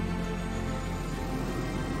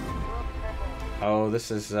 Oh, this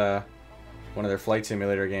is one of their flight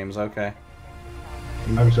simulator games. Okay.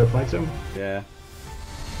 Microsoft Flight Sim? Yeah.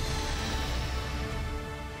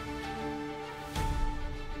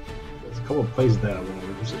 There's a couple of places there I want to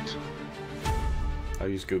visit. I'll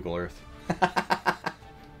use Google Earth. I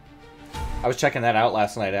was checking that out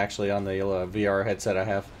last night, actually, on the VR headset I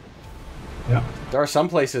have. Yeah. There are some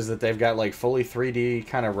places that they've got like fully 3D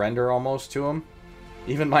kind of render almost to them.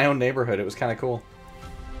 Even my own neighborhood, it was kind of cool.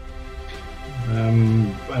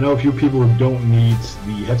 I know a few people who don't need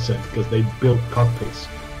the headset because they built cockpits,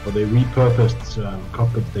 or they repurposed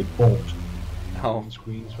cockpits they bought. Oh.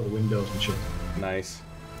 Screens for the windows and shit. Nice.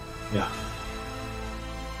 Yeah.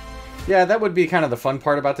 Yeah, that would be kind of the fun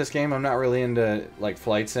part about this game. I'm not really into like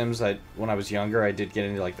flight sims. When I was younger, I did get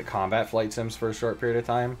into like the combat flight sims for a short period of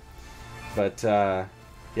time. But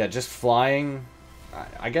yeah, just flying.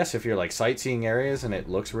 I guess if you're like sightseeing areas and it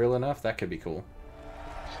looks real enough, that could be cool.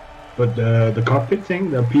 But the cockpit thing,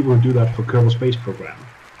 there are people who do that for Kerbal Space Program.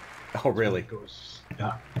 Oh, really?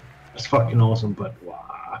 Yeah, that's fucking awesome. But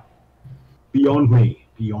wow, beyond me,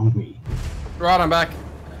 beyond me. Right, I'm back.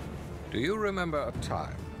 Do you remember a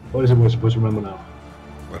time? What is it we're supposed to remember now?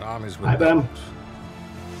 When armies were Hi, Bam. built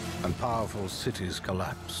and powerful cities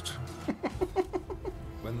collapsed.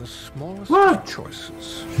 When the smallest of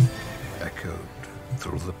choices echoed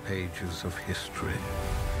through the pages of history.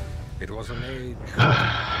 It was an age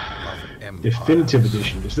of empire. Definitive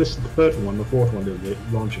Edition. Is this the third one, the fourth one they're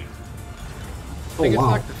launching? I think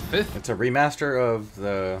wow. it's like the fifth. It's a remaster of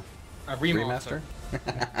the... A remaster.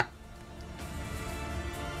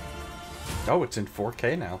 Oh, it's in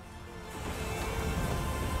 4K now.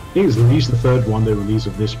 I think it's at least the third one they release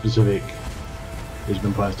of this specific Age of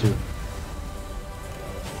Empires 2. I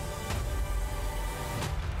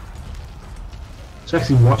was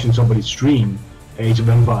actually watching somebody stream Age of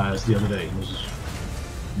Empires the other day. It was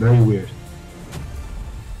very weird.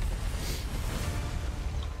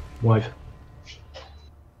 Wife.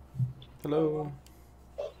 Hello.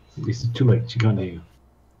 At least it's too late. She can't hear you.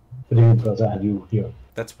 But even because I had you here.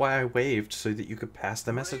 That's why I waved, so that you could pass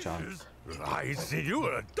the message on. I see you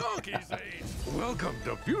at a donkey's age. Welcome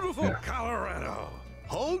to beautiful Colorado.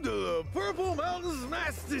 Home to the Purple Mountains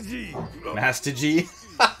Master G. Master G?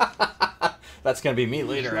 That's gonna be me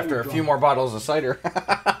later after a few more bottles of cider.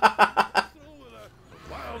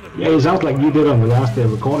 Yeah, it sounds like you did on the last day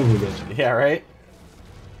of recording we did. Yeah, right?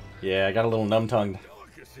 Yeah, I got a little numb-tongued.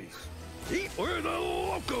 Eat where the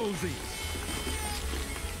locals eat.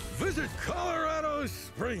 Visit Colorado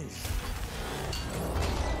Springs.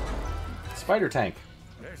 Spider tank.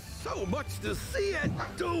 There's so much to see and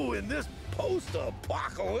do in this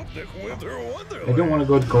post-apocalyptic winter wonderland. I don't want to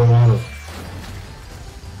go to Colorado.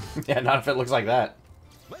 Yeah, not if it looks like that.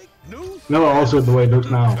 No, also the way it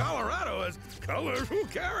looks now. Colorado has colorful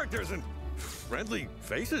characters and friendly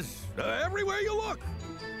faces everywhere you look.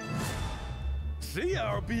 See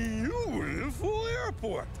our beautiful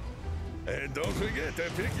airport. And don't forget to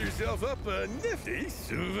pick yourself up a nifty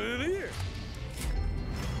souvenir.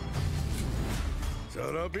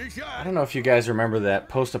 So don't be shy. I don't know if you guys remember that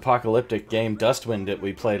post-apocalyptic game Dustwind that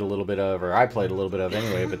we played a little bit of, or I played a little bit of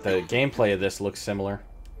anyway, but the gameplay of this looks similar.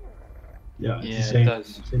 Yeah, it's the same, it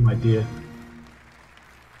does. Same idea.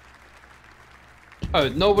 Oh,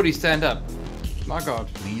 nobody stand up. My God.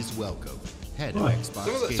 Please welcome head of What?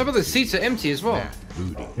 Xbox. Some of the seats are empty as well.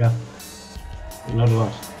 Rudy. Yeah. Not a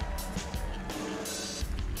lot.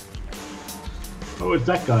 Oh, it's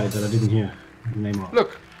that guy that I didn't hear the name of.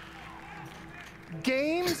 Look.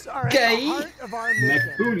 Games are at Gay. the heart of our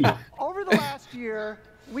mission. Over the last year,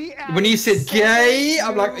 we added When you said gay,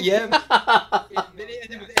 I'm like, yeah.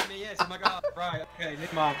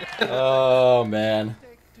 Oh, man.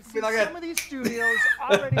 to see some of these studios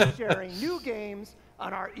already sharing new games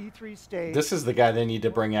on our E3 stage. This is the guy they need to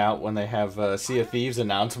bring out when they have Sea of Thieves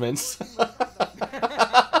announcements.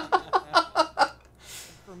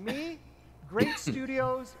 For me, great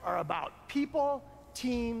studios are about people,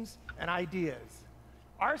 teams, and ideas.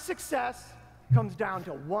 Our success comes down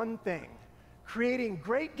to one thing: creating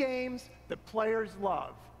great games that players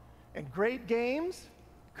love. And great games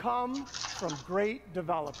come from great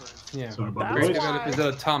developers. Yeah. That's Great why developers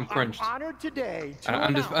that are time crunched. I'm honored today to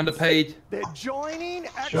And announce underpaid. that joining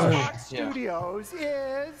Sure. Xbox Yeah. Studios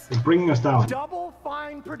is It's bringing us down. Double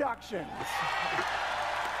Fine Productions.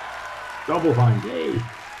 Double Fine. Yay.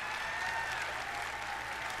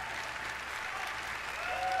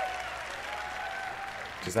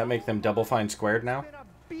 Does that make them Double Fine Squared now?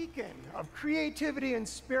 Beacon of creativity and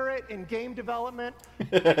spirit in game development.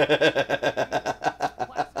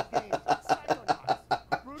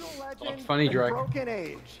 Funny, and Drake. Broken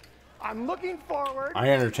Age. I'm looking forward. I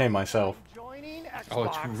entertain myself. Joining Xbox. Oh,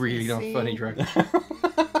 it's really not funny, Dragon.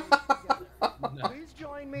 Please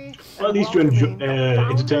join me. Well, at least you're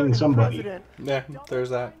entertaining somebody. Yeah, there's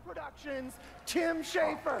that. Productions, Tim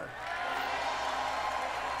Schafer.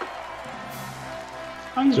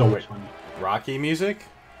 Oh, he's always funny. Rocky music?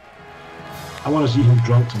 I want to see him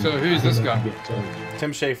drunk. So who's this guy?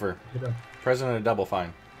 Tim Schafer, president of Double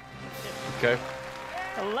Fine. Okay.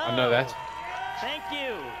 Hello. I know that. Thank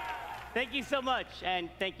you. Thank you so much. And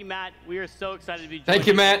thank you, Matt. We are so excited to be joining Thank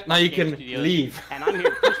you, Matt. Now you Game can Studios. leave. And I'm here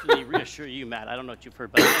to personally reassure you, Matt. I don't know what you've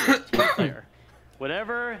heard, but I'm a team player.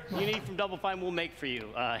 Whatever you need from Double Fine, we'll make for you.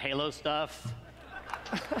 Halo stuff,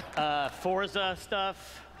 Forza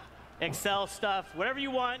stuff, Excel stuff, whatever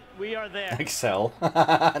you want, we are there. Excel.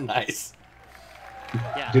 Nice.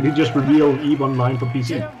 Yeah. Did he just reveal EVE Online for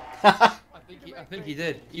PC? I think he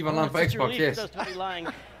did. Even on for Since you Xbox, released yes. those, totally lying.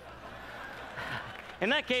 In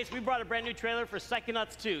that case, we brought a brand new trailer for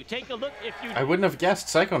Psychonauts 2. Take a look if you... I wouldn't have guessed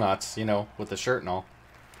Psychonauts, you know, with the shirt and all.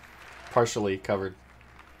 Partially covered.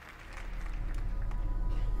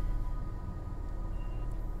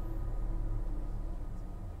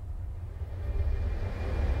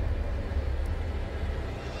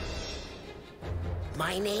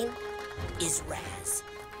 My name is Raz,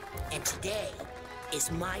 and today is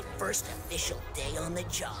my first official day on the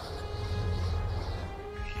job.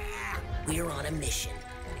 We're on a mission.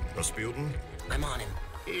 Rasputin? I'm on him.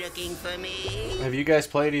 Looking for me? Have you guys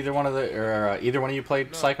played either one of the, or either one of you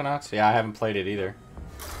played Psychonauts? Yeah, I haven't played it either.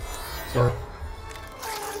 Sorry.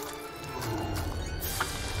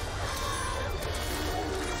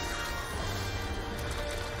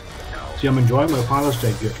 See, I'm enjoying my Father's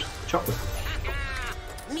Day gift. Chocolate.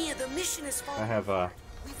 Mia, the mission is I have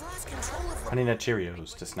Honey Nut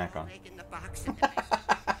Cheerios to snack on.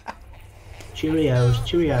 Cheerios,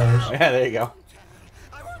 Cheerios. Yeah, there you go.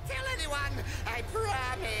 I won't tell anyone. I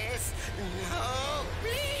promise. No,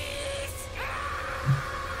 please.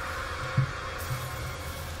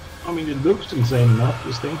 I mean, it looks insane enough,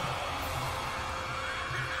 this thing.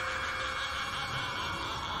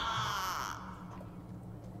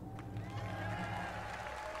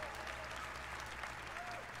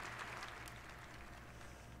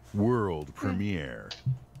 World premiere.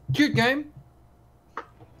 Cute game.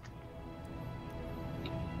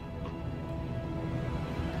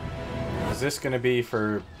 Is this going to be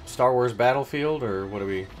for Star Wars Battlefield, or what are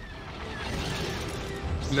we...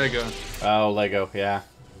 Lego. Oh, Lego, yeah.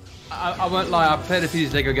 I won't lie, I've played a few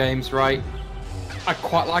of these Lego games, right? I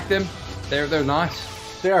quite like them. They're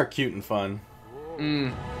nice. They are cute and fun.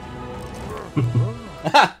 Mm.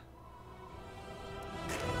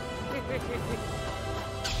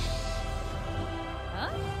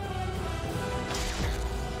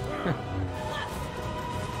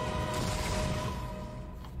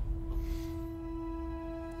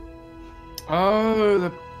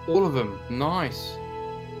 Oh, all of them. Nice.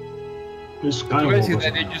 This kind of basically,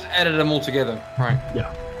 they just added them all together, right?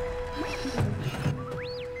 Yeah.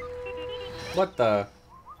 What the?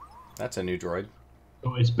 That's a new droid.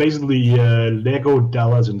 So it's basically Lego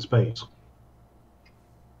Dallas in space.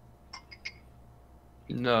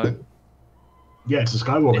 No. Yeah, it's a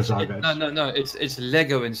Skywalker saga. No. It's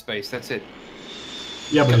Lego in space. That's it.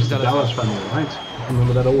 Yeah, but it's the Dallas family, right?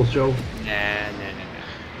 Remember that old show? Nah.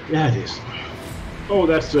 Yeah, it is. Oh,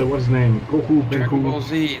 that's what's his name? Goku. Dragon Ball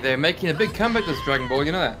Z. They're making a big comeback this Dragon Ball.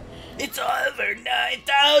 You know that? It's over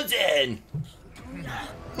 9,000.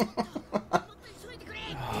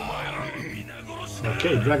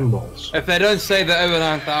 Okay, Dragon Balls. If they don't say they're over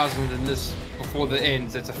 9,000 in this before the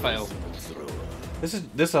ends, it's a fail. This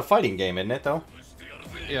is a fighting game, isn't it? Though.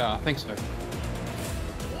 Yeah, I think so.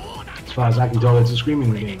 As far as I can tell, it's a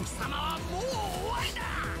screaming game.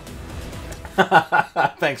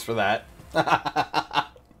 Thanks for that.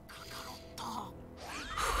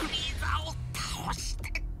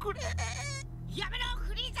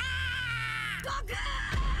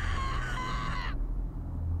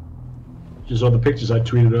 Just saw the pictures I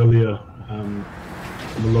tweeted earlier from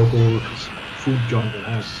the local food joint that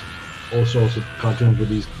has all sorts of cartoons with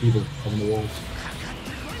these people on the walls.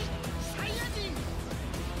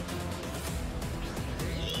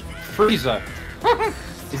 Frieza.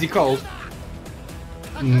 Is he cold?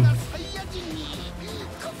 It'd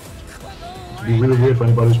be really weird for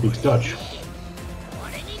anybody who speaks Dutch.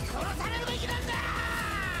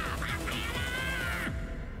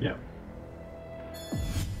 Yeah.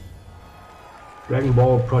 Dragon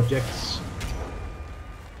Ball projects.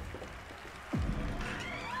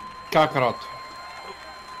 Kakarot.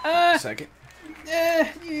 Second.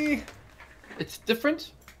 It's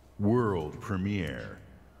different. World premiere.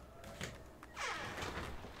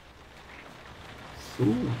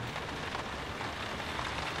 Ooh.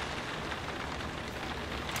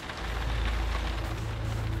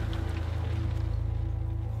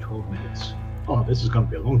 12 minutes. Oh, this is gonna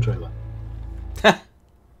be a long trailer.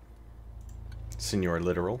 Senor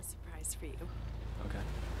Literal. Surprise for you.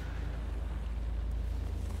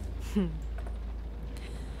 Okay.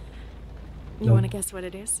 You want to guess what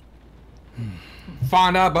it is?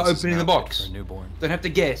 Find out by opening the For box. a newborn. Don't have to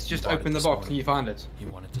guess. Just Bought it open the this box morning. and you find it. He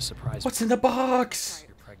wanted to surprise What's me. in the box?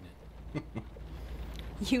 You're pregnant.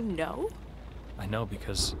 You know? I know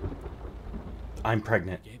because I'm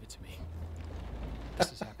pregnant. you gave it to me. This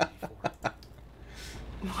has happened before.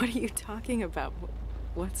 What are you talking about?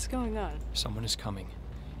 What's going on? Someone is coming.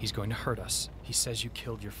 He's going to hurt us. He says you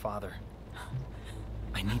killed your father.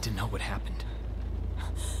 I need to know what happened.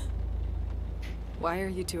 Why are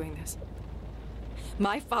you doing this?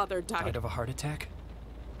 My father Died of a heart attack?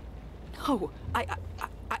 No,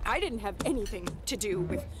 I didn't have anything to do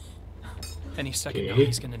with. Any second now, Okay.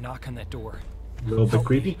 he's going to knock on that door. A little bit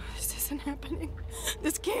creepy. This isn't happening.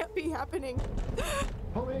 This can't be happening.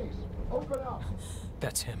 Police, open up.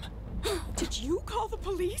 That's him. Did you call the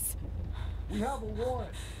police? We have a warrant.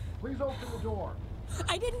 Please open the door.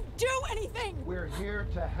 I didn't do anything. We're here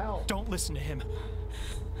to help. Don't listen to him.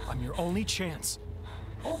 I'm your only chance.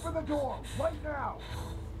 Open the door right now.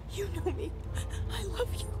 You know me. I love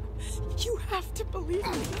you. You have to believe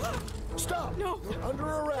me. Stop. No. You're under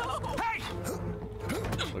arrest. No.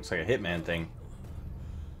 Hey! Looks like a Hitman thing.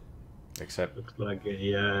 Except, Looks like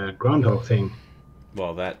a groundhog thing.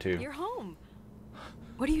 well, that too. You're home.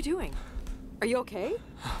 What are you doing? Are you okay?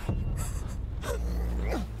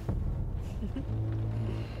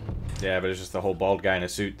 Yeah, but it's just the whole bald guy in a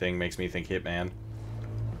suit thing makes me think Hitman.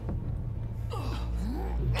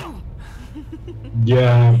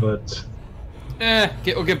 Yeah, but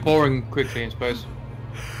It'll get boring quickly, I suppose.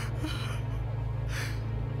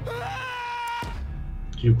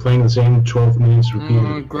 you're playing the same 12 minutes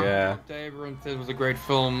repeatedly. Yeah. Day, everyone said it was a great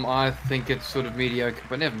film. I think it's sort of mediocre,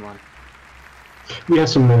 but never mind. We have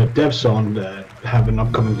some devs on that have an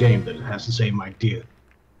upcoming game that has the same idea.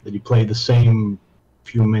 That you play the same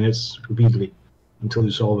few minutes repeatedly until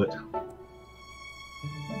you solve it.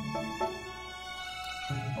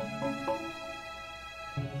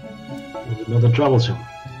 There's another troublesome.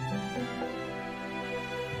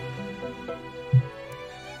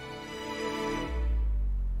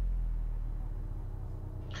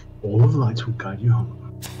 All of the lights will guide you home.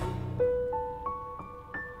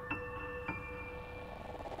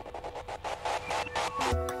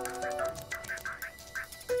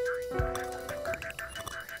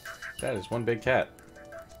 That is one big cat.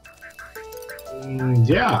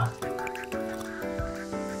 Yeah.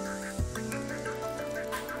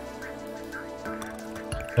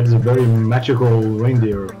 That is a very magical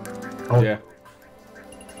reindeer. Oh. Yeah.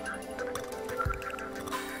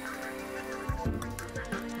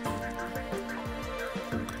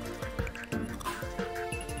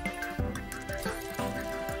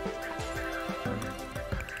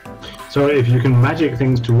 So if you can magic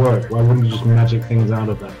things to work, why wouldn't you just magic things out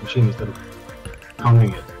of that machine instead of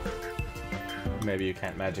counting it? Maybe you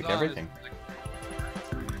can't magic everything.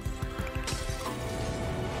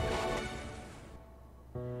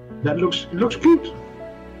 That looks cute.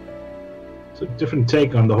 It's a different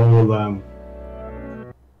take on the whole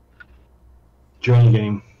journey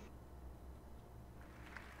game.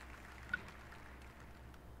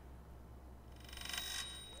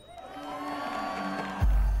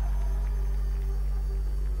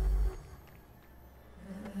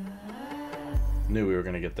 Knew we were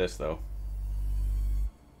gonna get this though.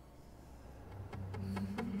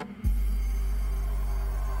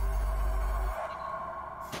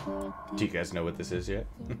 Do you guys know what this is yet?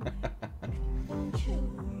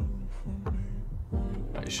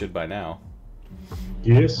 You should by now.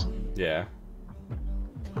 Yes. Yeah.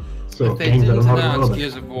 So If they games that didn't are not announce relevant.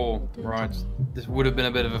 Gears of War, right, this would have been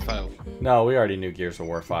a bit of a fail. No, we already knew Gears of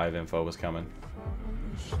War 5 info was coming.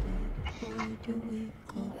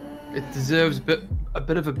 It deserves a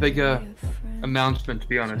bit of a bigger announcement, to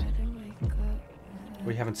be honest.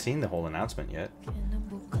 We haven't seen the whole announcement yet.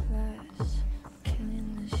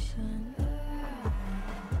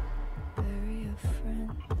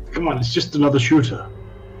 Come on, it's just another shooter.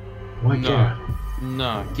 Why care?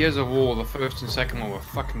 No, Gears of War, the first and second one were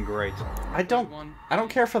fucking great. I don't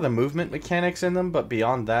care for the movement mechanics in them, but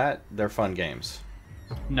beyond that, they're fun games.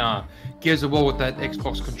 Nah, Gears of War with that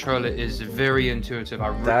Xbox controller is very intuitive.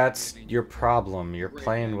 That's your problem. You're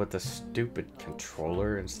playing with a stupid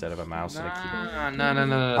controller instead of a mouse and a keyboard.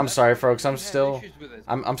 No. I'm sorry, folks. I'm still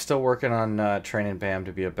working on training Bam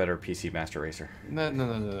to be a better PC Master Racer.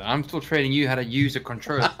 No. I'm still training you how to use a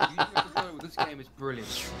controller. Using a controller with this game is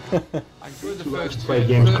brilliant. I enjoyed the first play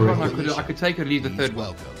games third one. correctly. I could take or leave the third one.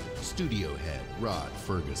 Welcome, studio head Rod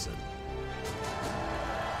Ferguson.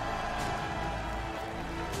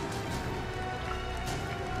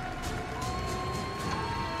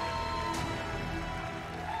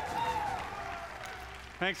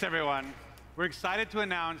 Thanks, everyone. We're excited to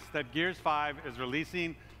announce that Gears 5 is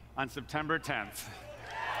releasing on September 10th.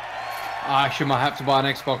 I actually might have to buy an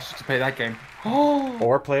Xbox to play that game.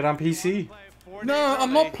 Or play it on PC. No,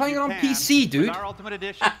 I'm not playing it on PC, dude. With our Ultimate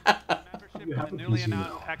Edition, membership to the newly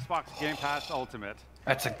announced Xbox Game Pass Ultimate.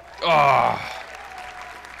 That's a...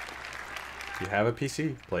 If you have a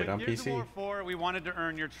PC, play it on Gears PC. of War 4, we wanted to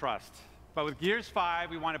earn your trust. But with Gears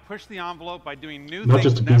 5, we want to push the envelope by doing new Not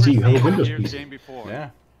things just a never PC, seen you have a in a Windows Gears PC. game before.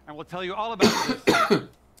 Yeah. And we'll tell you all about this.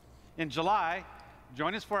 In July,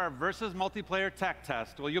 join us for our Versus multiplayer tech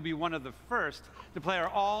test, where you'll be one of the first to play our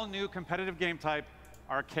all-new competitive game type,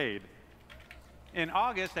 Arcade. In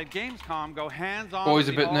August at Gamescom, go hands-on Boy's with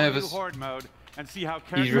a the bit all-new nervous. Horde mode and see how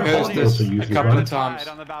He's characters rehearsed this a couple of times.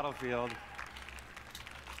 on the battlefield.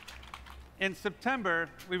 In September,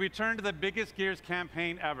 we return to the biggest Gears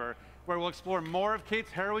campaign ever, where we'll explore more of Kate's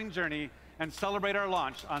harrowing journey and celebrate our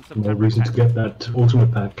launch on No September reason 10th. to get that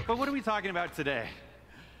Ultimate Pack. But what are we talking about today?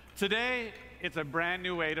 Today, it's a brand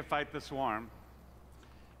new way to fight the swarm.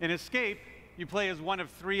 In Escape, you play as one of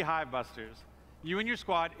 3 Hive Busters. You and your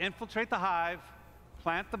squad infiltrate the Hive,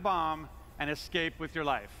 plant the bomb, and escape with your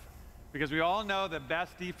life. Because we all know the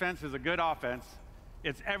best defense is a good offense.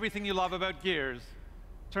 It's everything you love about Gears,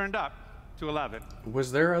 turned up to 11.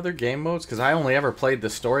 Was there other game modes? Because I only ever played the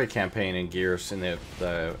story campaign in Gears, in the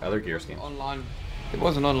other Gears games. Online. It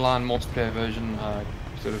was an online multiplayer version,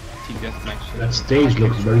 sort of team deathmatch. That stage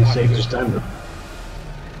looks very safe to standard.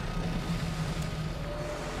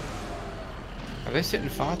 Are they setting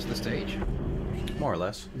fire to the stage? More or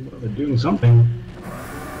less. They're doing something.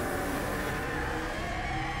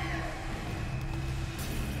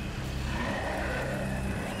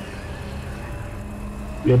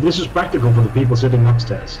 Yeah, this is practical for the people sitting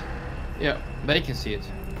upstairs. Yeah, they can see it.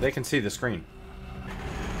 They can see the screen.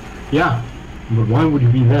 Yeah, but why would you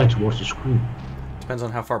be there to watch the screen? Depends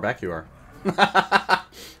on how far back you are.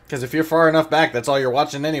 Because if you're far enough back, that's all you're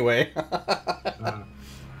watching anyway. I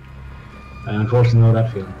unfortunately know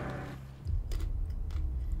that feeling.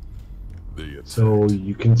 So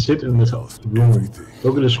you can sit in this room,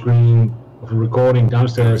 look at a screen of a recording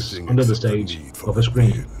downstairs under the stage of a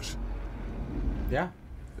screen. Yeah.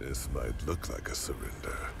 This might look like a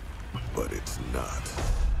surrender, but it's not.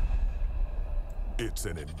 It's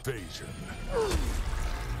an invasion.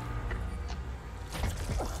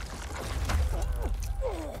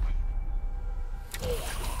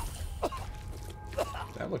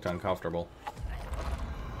 That looked uncomfortable.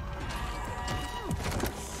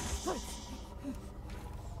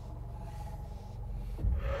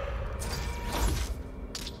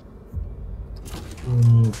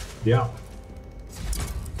 Yeah.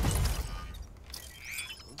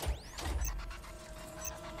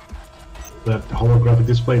 That holographic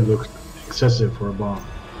display looks excessive for a bomb.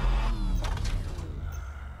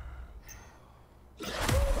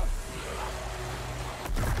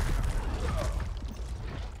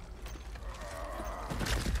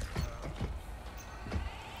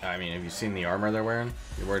 I mean, have you seen the armor they're wearing?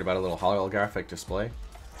 You're worried about a little holographic display?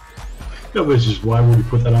 No, but it's just why would you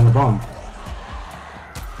put that on a bomb?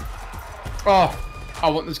 Oh, I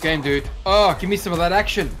want this game, dude. Oh, give me some of that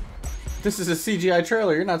action. This is a CGI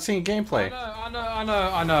trailer. You're not seeing gameplay.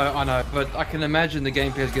 I know. But I can imagine the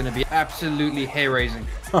gameplay is going to be absolutely hair-raising.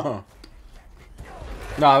 No,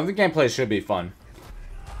 the gameplay should be fun.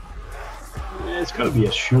 Yeah, it's gotta be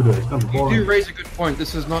a shooter. It's not You boring. do raise a good point.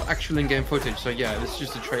 This is not actual in-game footage, so yeah, this is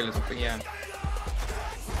just a trailer. But yeah.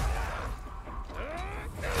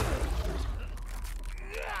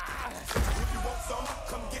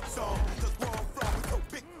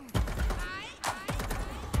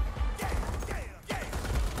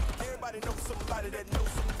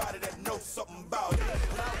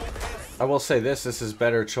 I will say this is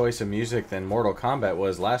better choice of music than Mortal Kombat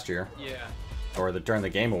was last year. Yeah. Or during the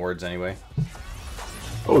Game Awards, anyway.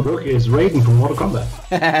 Oh, look, it's Raiden from Mortal Kombat.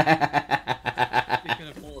 Speaking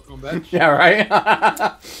of Mortal Kombat. Yeah, right?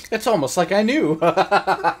 It's almost like I knew.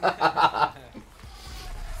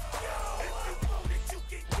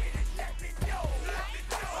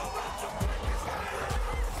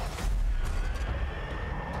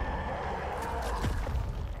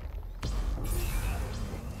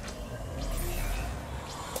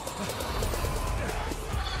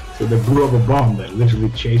 So they blew up a bomb that literally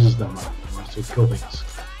chases them to kill things.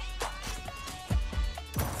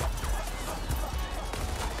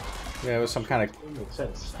 Yeah, it was some kind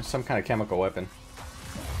of chemical weapon.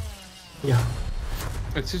 Yeah.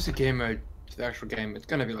 It's just a game mode, the actual game. It's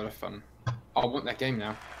gonna be a lot of fun. I want that game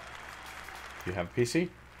now. You have a PC?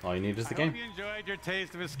 All you need is the game. I hope you enjoyed your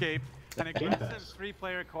taste of Escape, an aggressive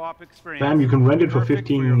three-player co-op experience. Bam, you can rent it for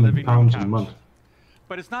 £15 a month.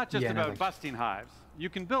 But it's not just about busting hives. You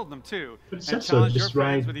can build them too. But it says so, just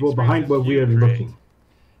right behind where we are looking.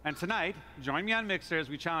 And tonight, join me on Mixer as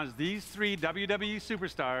we challenge these 3 WWE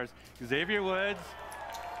superstars, Xavier Woods,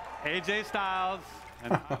 AJ Styles,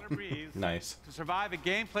 and Tyler Breeze, nice, to survive a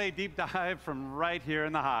gameplay deep dive from right here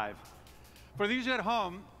in the Hive. For those of you at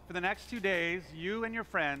home, for the next 2 days, you and your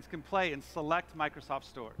friends can play in select Microsoft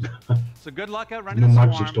stores. So good luck out running the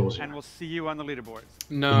Swarm, and we'll see you on the leaderboards.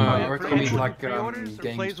 No, we're coming like pre-orders or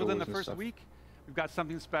game plays within the stores and first stuff. week. We've got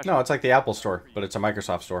something special. No, it's like the Apple Store, but it's a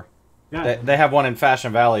Microsoft store. Yeah. They have one in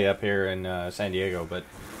Fashion Valley up here in San Diego, but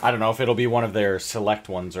I don't know if it'll be one of their select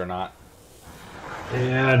ones or not.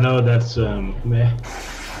 Yeah, no, that's meh.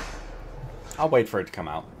 I'll wait for it to come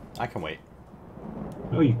out. I can wait.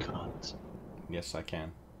 No, you can't. Yes, I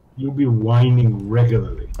can. You'll be whining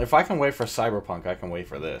regularly. If I can wait for Cyberpunk, I can wait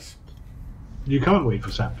for this. You can't wait for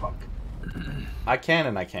Cyberpunk. I can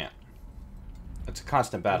and I can't. It's a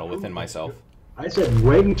constant battle within myself. I said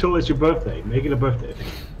wait until it's your birthday. Make it a birthday thing.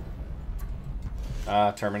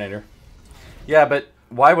 Terminator. Yeah, but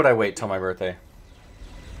why would I wait till my birthday?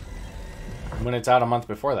 When it's out a month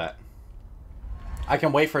before that. I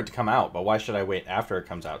can wait for it to come out, but why should I wait after it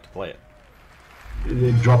comes out to play it?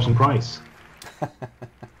 It drops in price.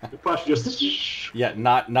 The price just... Yeah,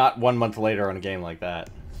 not 1 month later on a game like that.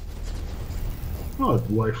 Well, it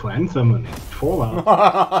worked for Anthem and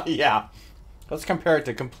Fallout. Yeah. Let's compare it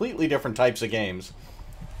to completely different types of games.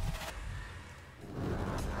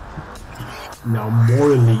 Now,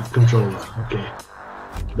 more elite controller. Okay.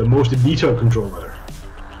 The most elite controller.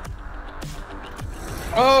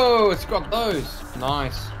 Oh, it's got those.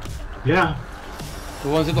 Nice. Yeah. The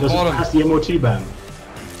ones at the Does bottom. It pass the MOT ban.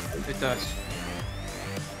 It does.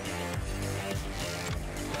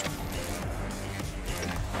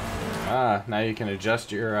 Ah, now you can adjust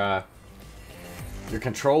your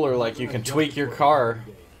controller like you can tweak your car.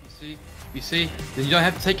 You see? Then you don't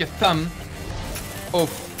have to take your thumb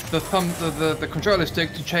off the controller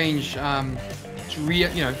stick to change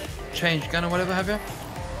change gun or whatever have you.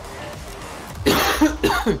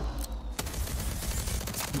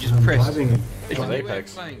 You just press. It's a new way of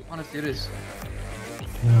Apex. playing. Honestly, it is.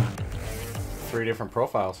 Yeah. 3 different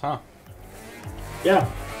profiles, huh? Yeah,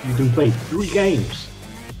 you can play 3 games.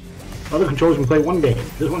 Other controllers can play 1 game.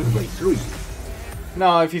 This one can play 3.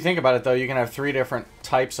 No, if you think about it, though, you can have 3 different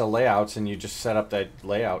types of layouts, and you just set up that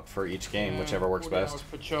layout for each game, whichever works best.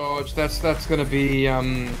 For charge, that's going to be a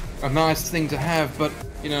nice thing to have, but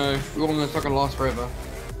we all know it's not going to last forever.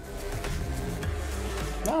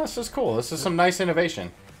 No, this is cool. This is some nice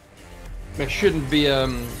innovation. There shouldn't be a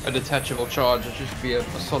detachable charge. It should be a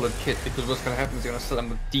solid kit, because what's going to happen is they're going to sell them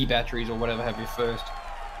with D batteries or whatever have you first,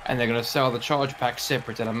 and they're going to sell the charge pack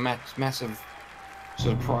separate at a massive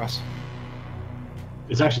sort of price.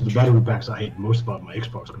 It's actually the battery packs I hate most about my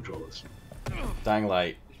Xbox controllers. Dying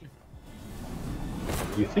Light.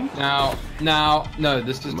 You think? No,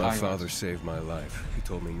 this is My father saved my life. He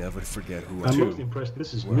told me never to forget who I'm most impressed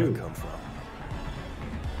this is new. I come from.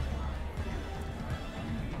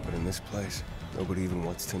 But in this place, nobody even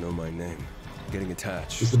wants to know my name. Getting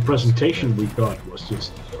attached. Just the presentation we got was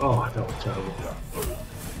just, oh, that was terrible.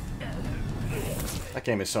 That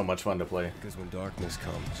game is so much fun to play. Because when darkness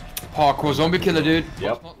comes... Hardcore zombie killer, dude.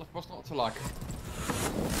 Yep. What's not to like?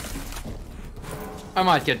 I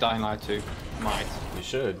might get Dying Light too. Might. You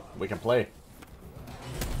should. We can play.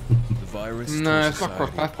 The virus... No, it's not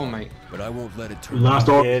cross-platform, mate. But I won't let it turn...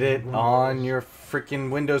 Get it on your freaking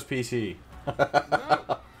Windows PC.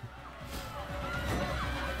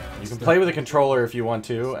 You can play with a controller if you want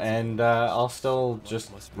to, and I'll still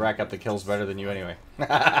just rack up the kills better than you anyway.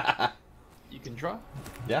 You can try.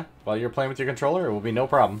 Yeah, while you're playing with your controller, it will be no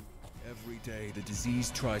problem. Every day the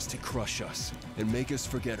disease tries to crush us and make us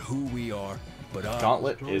forget who we are, but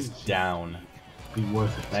Gauntlet is down. Be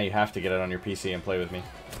worth it. Now you have to get it on your PC and play with me.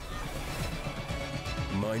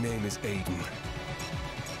 My name is Aiden,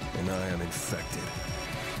 and I am infected.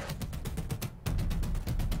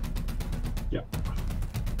 Yeah.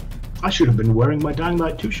 I should have been wearing my Dying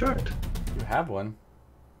Light 2 shirt. You have one.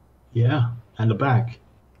 Yeah, and the back.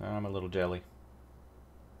 I'm a little jelly.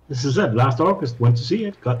 This is it. Last August, went to see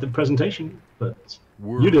it, got the presentation, but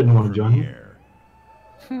you didn't want to join me.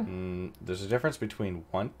 There's a difference between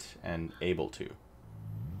want and able to.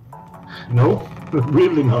 No,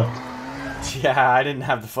 really not. Yeah, I didn't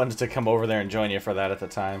have the funds to come over there and join you for that at the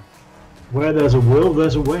time. Where there's a will,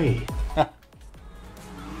 there's a way.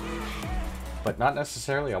 But not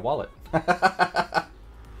necessarily a wallet.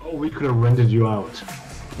 Oh, we could have rented you out.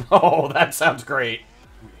 Oh, that sounds great.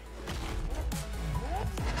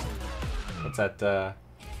 What's that,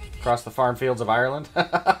 across the farm fields of Ireland?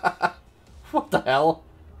 What the hell?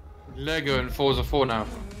 Lego and Forza 4 now.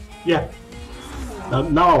 Yeah.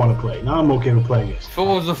 Now I want to play. Now I'm okay with playing it.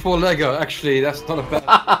 Forza 4 Lego. Actually, that's not a bad.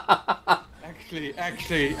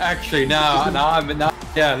 actually, now,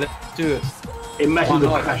 yeah, let's do it. Imagine the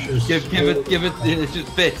crashes. Give it. It's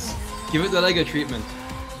just bits. Give it the Lego treatment.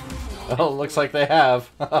 Oh, looks like they have.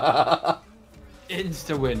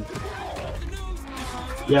 Insta win.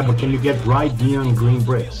 Yeah, but can you get bright neon green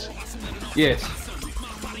bricks? Yes.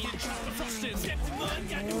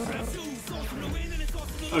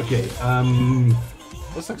 Okay,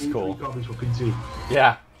 this looks cool. 3 copies for PC.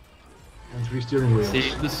 Yeah. And 3 steering wheels.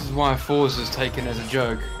 See, this is why Forza is taken as a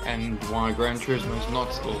joke, and why Gran Turismo is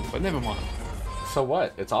not still, but never mind. So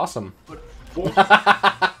what? It's awesome.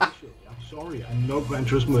 I'm sorry, I know Gran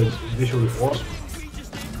Turismo is visually awesome.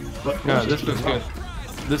 But no, this looks good.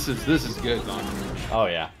 This is good, man. Oh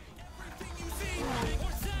yeah.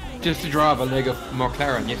 Just to drive a Lego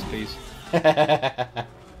McLaren, yes please.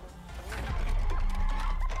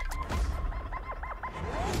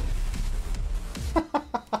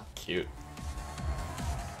 Cute.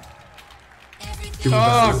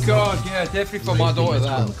 Oh god, yeah, definitely for my daughter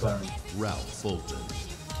that. Ralph Fulton.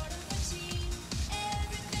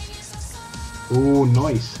 Oh,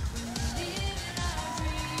 nice.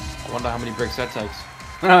 I wonder how many bricks that takes.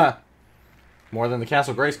 More than the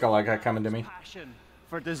Castle Grayskull I got coming to me. Passion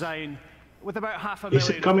for design, with about 500,000 Is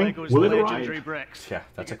it coming? Lego's Will it legendary arrive? bricks. Yeah,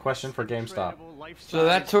 that's a question for GameStop. So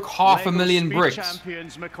that took 500,000 Lego bricks. Speed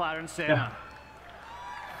Champions McLaren Senna.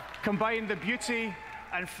 Combine the beauty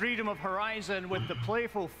and freedom of Horizon with the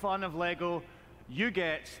playful fun of Lego, you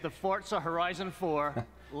get the Forza Horizon 4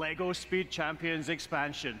 Lego Speed Champions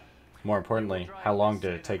expansion. More importantly, how long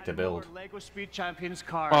did it take to build? Lego Speed Champions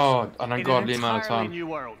cars an ungodly amount of time. New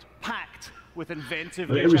world, packed with inventive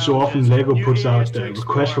But every so often, Lego puts out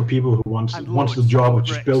requests for people who wants the job of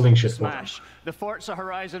just building shit for them. Smash. The Forza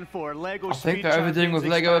Horizon 4 Lego I Speed think they're overdoing with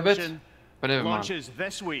Champions Lego a bit, expansion but never mind. launches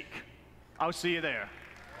this week. I'll see you there.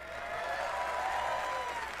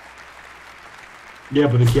 Yeah,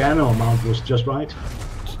 but the piano amount was just right.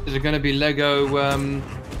 Is it going to be Lego?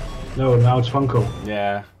 No, now it's Funko.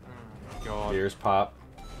 Yeah. God. Ears pop.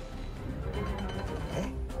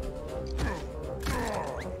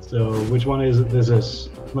 So which one is it? This is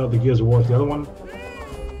not the Gears of War. The other one.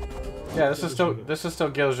 Yeah, this is still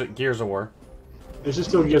Gears of War. This is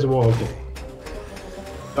still Gears of War. Okay.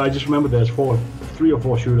 I just remember there's 3 or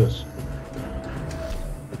 4 shooters.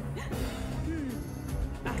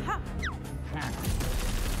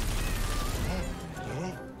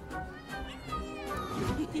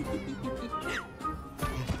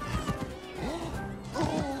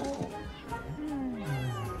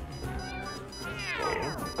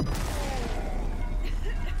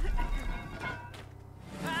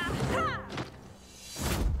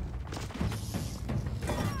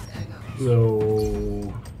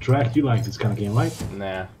 So, Drac, you like this kind of game, right?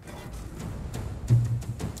 Nah.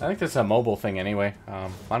 I think this is a mobile thing anyway.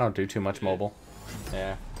 I don't do too much mobile.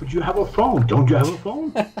 Yeah. But you have a phone. Don't you have a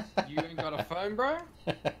phone? You ain't got a phone, bro?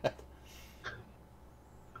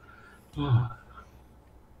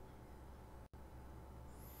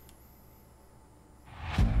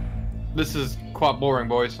 This is quite boring,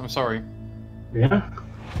 boys. I'm sorry. Yeah.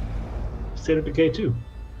 State of Decay 2.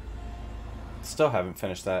 Still haven't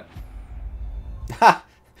finished that. Ha!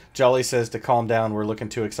 Jolly says to calm down, we're looking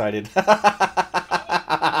too excited.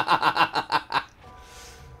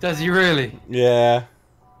 Does he really? Yeah.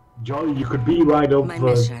 Jolly, you could be right up.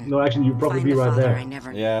 No, actually, you'd probably be right there.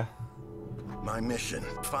 Yeah. My mission,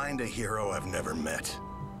 find a hero I've never met.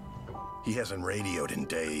 He hasn't radioed in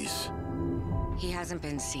days. He hasn't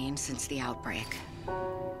been seen since the outbreak.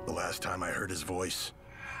 The last time I heard his voice.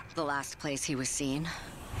 The last place he was seen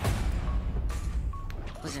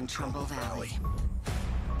was in Trumbull Valley.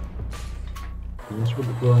 What's with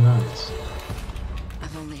the glowing eyes?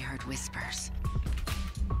 I've only heard whispers.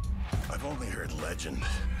 I've only heard legend.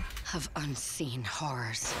 Of unseen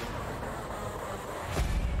horrors.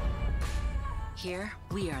 Here,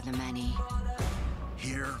 we are the many.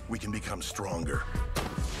 Here, we can become stronger.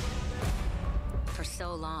 For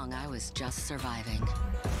so long, I was just surviving.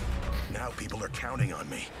 Now people are counting on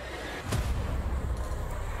me.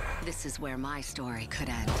 This is where my story could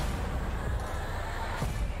end.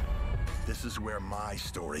 This is where my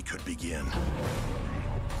story could begin.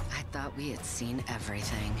 I thought we had seen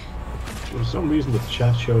everything. For some reason, the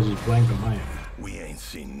chat shows is blank on my end. We ain't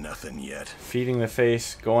seen nothing yet. Feeding the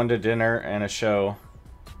face, going to dinner, and a show.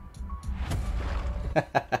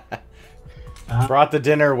 Brought the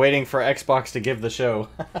dinner, waiting for Xbox to give the show.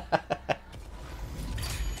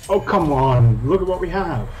 Oh, come on. Look at what we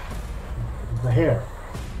have. The hair.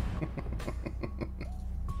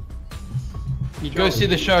 You go see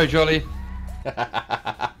the show, Jolly.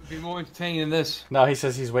 It'll be more entertaining than this. No, he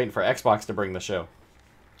says he's waiting for Xbox to bring the show.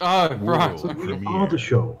 Oh, right. Oh, the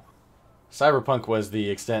show. Cyberpunk was the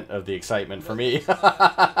extent of the excitement for me.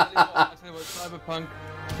 Cyberpunk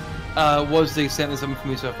was the extent of something for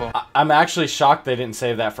me so far. I'm actually shocked they didn't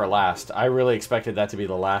save that for last. I really expected that to be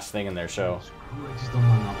the last thing in their show. I just don't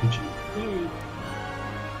want an RPG.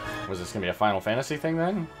 Was this going to be a Final Fantasy thing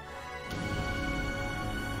then?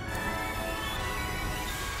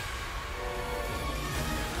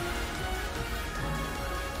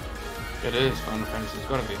 It is Final Fantasy. It's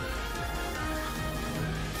gotta be.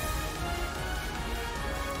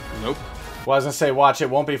 Nope. Well, I was going to say, watch, it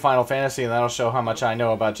won't be Final Fantasy, and that'll show how much I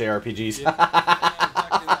know about JRPGs.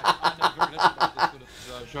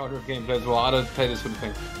 Genre of gameplay as well. I don't play this sort of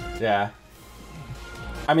thing. Yeah.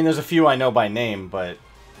 I mean, there's a few I know by name, but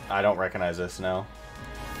I don't recognize this, no.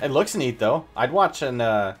 It looks neat, though. I'd watch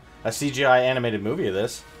a CGI animated movie of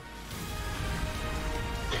this.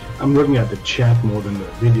 I'm looking at the chat more than the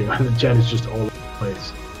video, and the chat is just all over the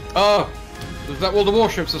place. Oh! Was that all the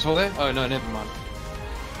warships I saw there? Oh, no, never mind.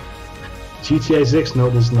 GTA 6?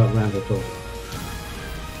 No, this is not Rand at all.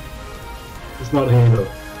 It's not Halo.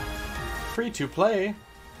 Free to play.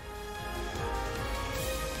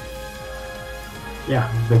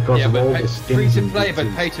 Yeah, because of all the skins. Free to play, but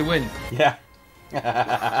pay to win. Yeah.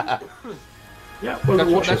 Yeah, well, but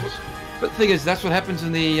the thing is, that's what happens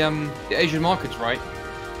in the Asian markets, right?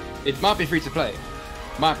 It might be free to play,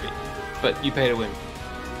 might be, but you pay to win.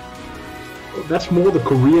 That's more the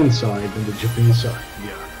Korean side than the Japanese side.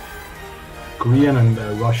 Yeah. Korean and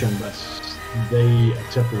Russian, they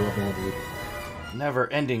accept a lot more.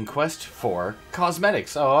 Never-ending quest for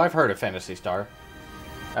cosmetics. Oh, I've heard of Phantasy Star.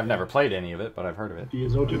 I've never played any of it, but I've heard of it.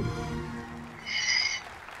 PSO2.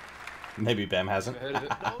 Maybe Bam hasn't. Those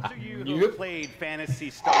of you who have played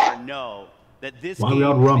Phantasy Star know that this Why we game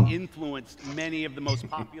on rum? has influenced many of the most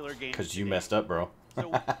popular games. Because you messed up, bro. So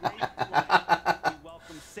we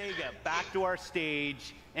welcome Sega back to our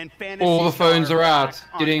stage, and Phantasy All the phones Star are out.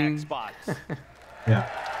 back on Getting. Xbox. Yeah.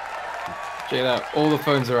 Check it out. All the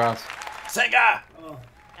phones are out. Sega!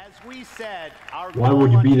 As we said, our Why goal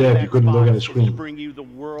would you on be there if you couldn't look at a Xbox is to screen? bring you the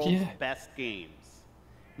world's best games.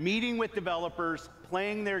 Meeting with developers,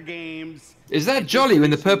 playing their games. Is that Jolly in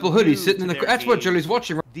the purple hoodie sitting in the? That's what Jolly's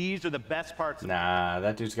watching. Right? These are the best parts. Nah,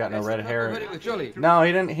 that dude's got no red hair. With Jolly. No,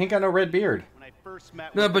 he didn't. He ain't got no red beard.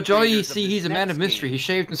 No, but Jolly, you see, he's a man of mystery. He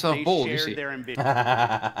shaved himself bald. You see.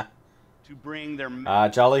 To bring their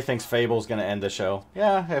Jolly thinks Fable's gonna end the show.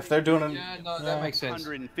 Yeah, if they're doing it. Yeah, no, that makes sense.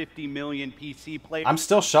 150 million PC players. I'm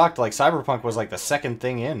still shocked. Like Cyberpunk was like the second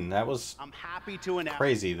thing in. That was happy to announce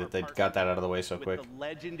crazy that they got that out of the way so quick. The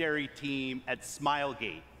legendary team at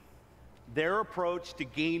Smilegate. Their approach to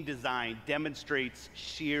game design demonstrates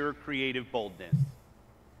sheer creative boldness.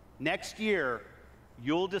 Next year,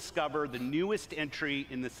 you'll discover the newest entry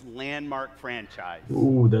in this landmark franchise.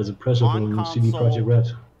 Ooh, there's a press up on CD Projekt Red.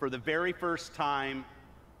 For the very first time,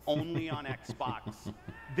 only on Xbox.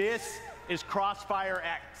 This is Crossfire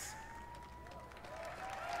X.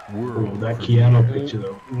 Oh, that Keanu picture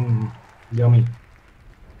though. Yummy.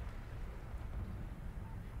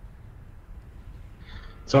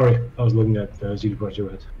 Sorry, I was looking at CD Projekt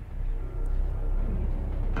Red.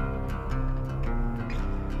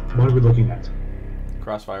 What are we looking at?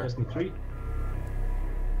 Crossfire. Destiny 3?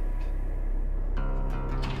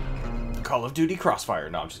 Call of Duty Crossfire.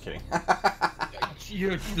 No, I'm just kidding.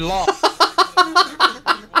 You lost.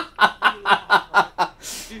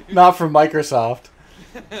 Not from Microsoft.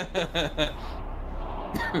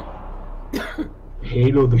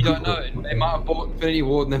 Halo the You don't know. They might have bought Infinity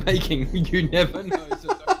Ward and they're making. You never know. So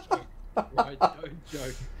don't joke. Right, don't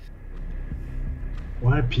joke.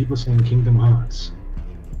 Why are people saying Kingdom Hearts?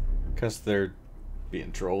 Because they're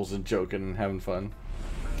being trolls and joking and having fun.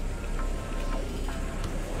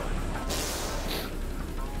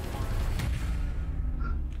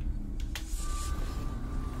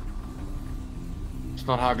 It's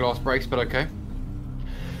not how glass breaks, but okay.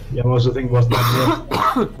 Yeah, I also think was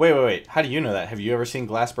that. Wait. How do you know that? Have you ever seen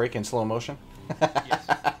glass break in slow motion? Yes.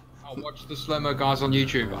 I'll watch the slow-mo guys on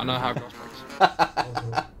YouTube. I know how glass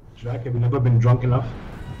breaks. Jack, have you never been drunk enough?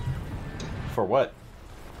 For what?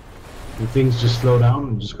 When things just slow down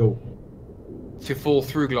and just go. To fall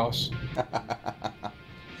through glass.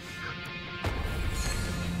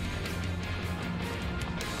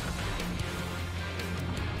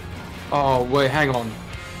 Oh wait, hang on.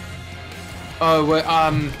 Oh wait,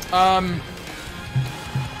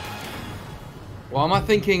 Well, am I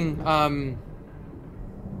thinking,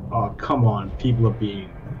 Oh, come on. People are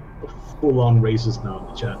being full-on racist now in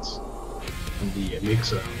the chats. And the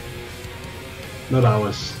mixer. Not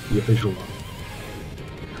ours, the official one.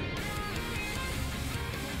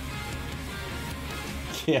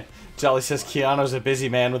 Yeah, Jolly says Keanu's a busy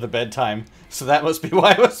man with a bedtime, so that must be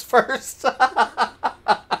why it was first.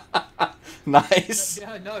 Nice.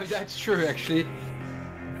 Yeah, no, that's true actually.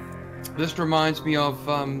 This reminds me of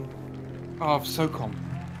SOCOM.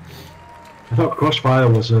 I thought Crossfire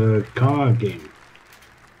was a car game.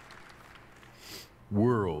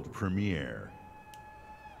 World premiere.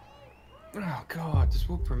 Oh god, this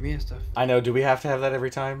world premiere stuff. I know, do we have to have that every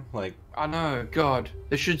time? Like, I know, god.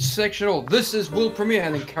 They should section all. This is world premiere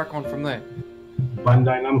and then crack on from there.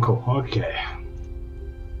 Bandai Namco, okay.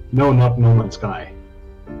 No, not No Man's Sky.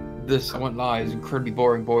 This, I won't lie, is incredibly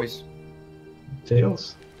boring, boys.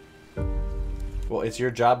 Tails? Well, it's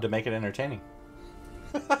your job to make it entertaining.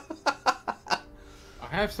 I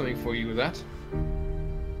have something for you with that.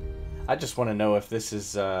 I just want to know if this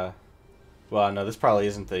is, well, no, this probably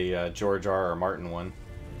isn't the George R. R. Martin one.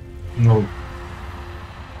 No.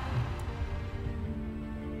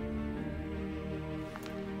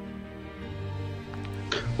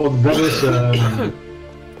 Well, that is,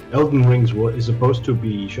 Elden Ring's what is supposed to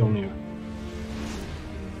be shown here.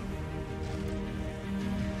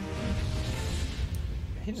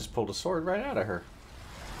 He just pulled a sword right out of her.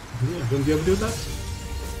 Yeah, didn't you ever do that?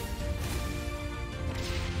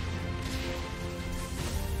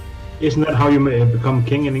 Isn't that how you may become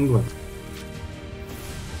king in England?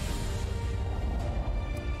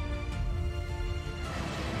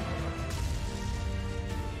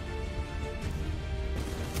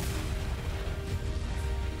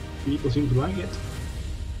 People seem to like it.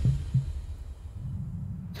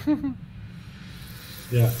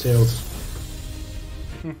 Yeah, Tails.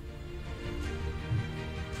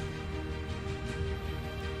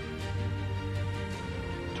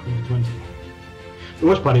 2020. The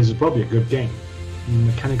worst part is it's probably a good game. The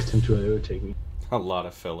mechanics tend to irritate me. A lot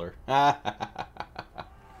of filler.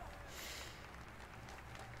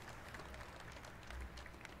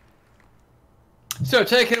 So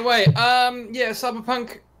take it away. Yeah,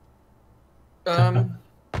 Cyberpunk. Yeah,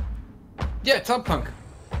 Cyberpunk.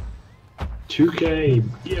 2K.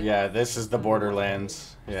 Yep. Yeah, this is the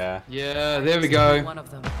Borderlands. Yeah. Yeah, there we go. One of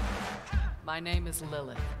them. My name is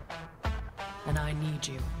Lilith, and I need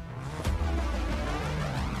you.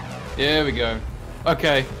 There we go.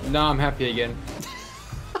 Okay, now I'm happy again.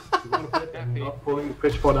 Not pulling the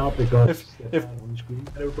pitchfork out because on the screen,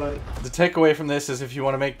 everybody. The takeaway from this is if you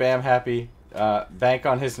want to make Bam happy, bank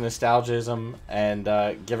on his nostalgism and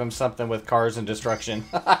give him something with cars and destruction.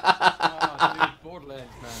 Oh, dude,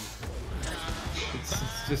 Borderlands, man. It's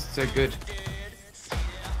just so good.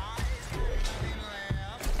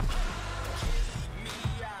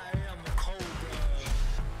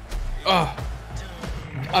 Oh,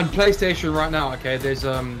 on PlayStation right now. Okay, there's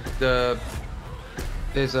a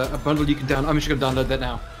bundle you can download. I'm just gonna download that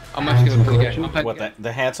now. I'm actually gonna play the game. What,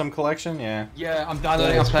 the Handsome Collection? Yeah. Yeah, I'm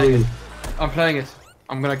downloading. I'm playing it. I'm playing it.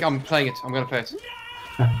 I'm playing it. I'm gonna play it.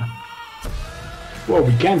 Well,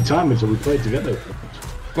 we can time it so we play it together.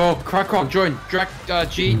 Well, crack on, join. Drag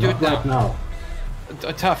G, do it right now.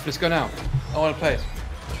 Tough, let's go now. I want to play it.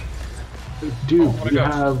 Dude, you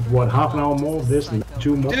have, what, half an hour more of this and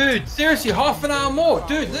 2 more? Dude, seriously, half an hour more.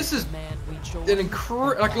 Dude, this is an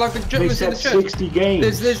incredible, like the gentleman said in the chat. 60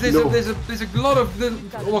 games. There's a lot of,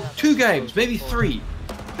 well, 2 games, maybe 3,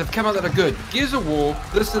 that have come out that are good. Gears of War,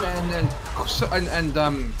 this and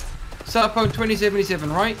Cyberpunk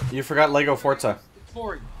 2077, right? You forgot Lego Forza.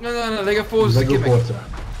 No, Lego Forza is a gimmick. Forza.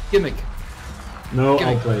 Gimmick. No,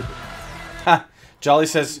 Gimmick. I played. Ha! Jolly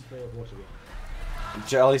says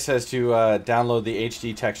to download the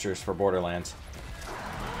HD textures for Borderlands.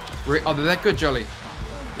 Oh, they're that good, Jolly?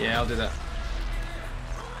 Yeah, I'll do that.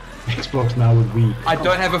 Xbox now with Wii. I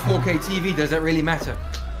don't have a 4K TV, does that really matter?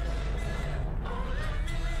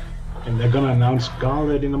 And they're gonna announce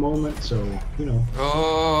Scarlet in a moment, so, you know.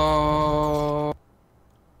 Oh.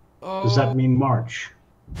 Does that mean March?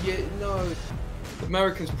 Yeah, no.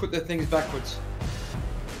 Americans put their things backwards.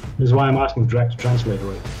 This is why I'm asking Drac to translate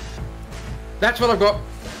it. That's what I've got.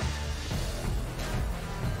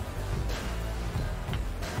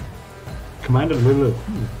 Commander Lulu.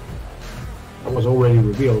 That was already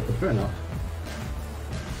revealed, but fair enough.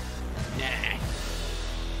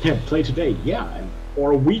 Yeah, play today. Yeah,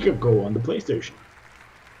 or a week ago on the PlayStation.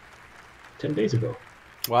 10 days ago.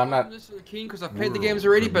 Well, I'm not necessarily keen because I've played the games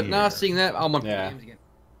already, but now seeing that, I'm gonna play the games again.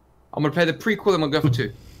 I'm gonna play the prequel and I'm gonna go for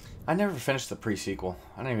 2. I never finished the pre-sequel.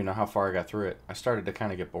 I don't even know how far I got through it. I started to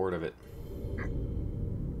kind of get bored of it.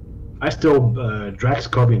 I still Drax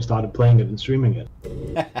copy and started playing it and streaming it.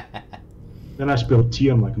 Then I spilled tea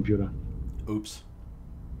on my computer. Oops.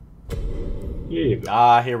 Here you go.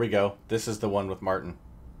 Ah, here we go. This is the one with Martin.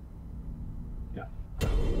 Yeah.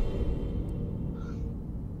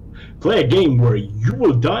 Play a game where you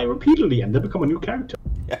will die repeatedly and then become a new character.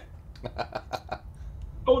 Yeah.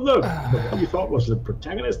 Oh look, the one you thought was the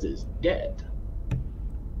protagonist is dead.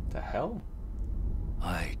 The hell?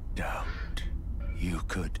 I doubt you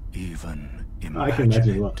could even imagine I can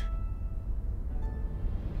imagine it. what.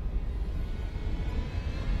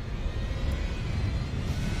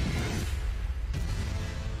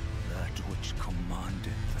 That which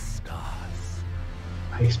commanded the stars.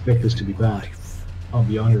 I expect this to be bad. I'll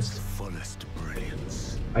be honest. Fullest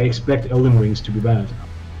brilliance. I expect Elden Rings to be bad.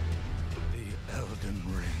 The Elden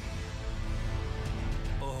Ring.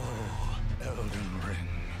 Oh, Elden Ring.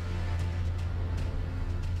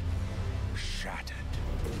 Shattered.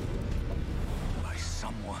 By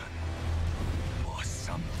someone. Or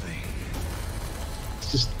something.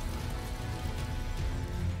 It's just...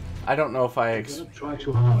 I don't know if I... Don't try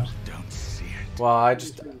too hard. Don't see it. Well, I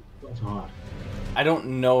just... Try too hard. I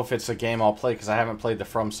don't know if it's a game I'll play because I haven't played the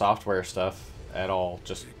From Software stuff at all.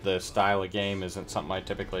 Just the style of game isn't something I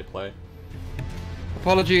typically play.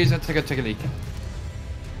 Apologies, I took a leak.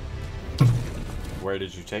 Where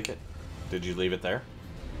did you take it? Did you leave it there?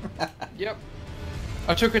 Yep.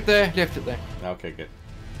 I took it there, left it there. Okay, good.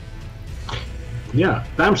 Yeah,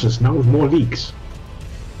 Bammsters now with more leaks.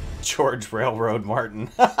 George Railroad Martin.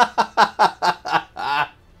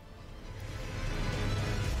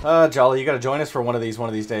 Jolly, you gotta join us for one of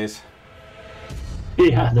these days.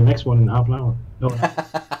 Yeah, the next one in half an hour.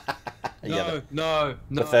 No. No.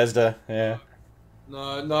 Bethesda, yeah.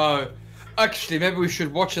 No. Actually, maybe we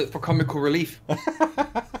should watch it for comical relief. Yeah.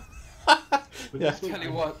 I tell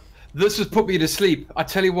you what, this has put me to sleep. I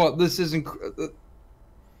tell you what, this isn't...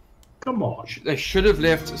 Come on. They should have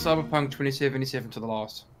left Cyberpunk 2077 to the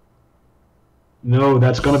last. No,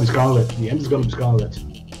 that's gonna be Scarlet. The end is gonna be Scarlet.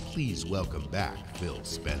 Please welcome back Phil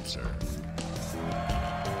Spencer.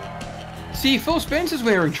 See, Phil Spencer's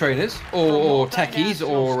wearing trainers, or tackies,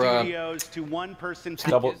 or studios to one-person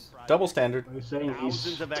double standard.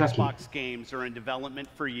 Thousands of Xbox games are in development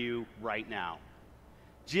for you right now.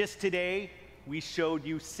 Just today, we showed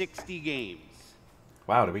you 60 games.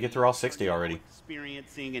 Wow, did we get through all 60 already?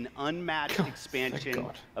 Experiencing an unmatched expansion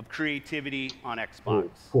of creativity on Xbox. Oh,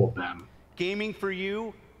 poor Bam. Gaming for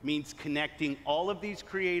you means connecting all of these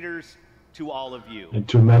creators to all of you. And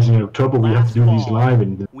to imagine in October we have to do these live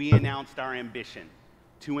and we announced our ambition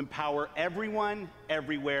to empower everyone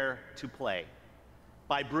everywhere to play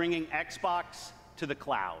by bringing Xbox to the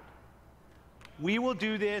cloud. We will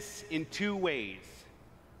do this in 2 ways,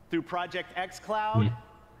 through Project xCloud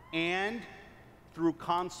and through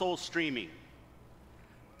console streaming.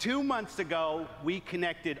 2 months ago, we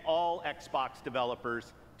connected all Xbox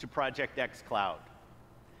developers to Project xCloud.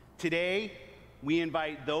 Today, we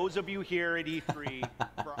invite those of you here at E3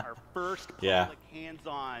 for our first public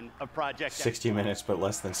hands-on of Project 60 xCloud. minutes, but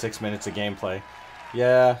less than 6 minutes of gameplay.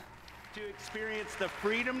 Yeah. To experience the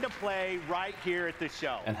freedom to play right here at the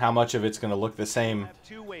show. And how much of it's going to look the same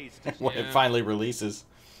when it finally releases.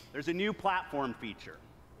 There's a new platform feature,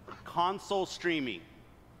 console streaming.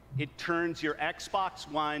 It turns your Xbox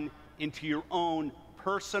One into your own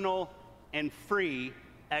personal and free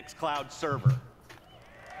xCloud server.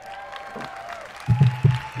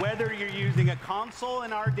 Whether you're using a console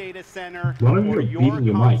in our data center or your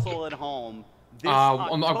console at home, this I've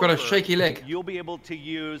got a shaky leg. You'll be able to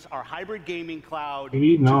use our hybrid gaming cloud You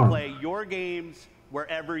need an to arm. play your games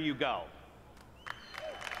wherever you go.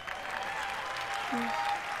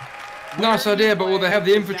 Nice idea, but will they have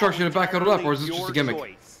the infrastructure to back it up, or is this just a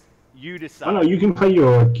gimmick? You decide. Oh no, you can play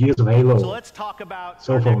your Gears of Halo So let's talk about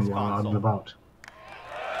cell our phone next while out console. and about.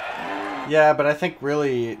 Yeah, but I think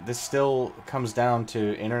really this still comes down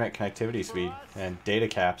to internet connectivity speed and data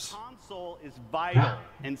caps. Console is vital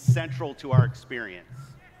and central to our experience.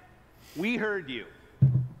 We heard you.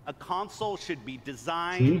 A console should be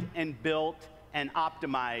designed and built and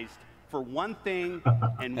optimized for one thing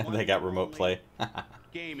and one They got remote play.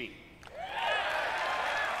 gaming.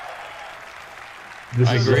 This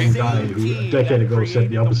is the same guy who a decade ago said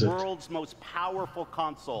the opposite. The world's most powerful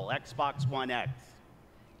console, Xbox One X.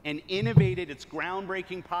 and innovated its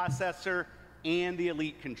groundbreaking processor and the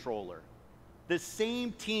Elite controller. The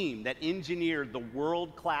same team that engineered the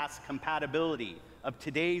world-class compatibility of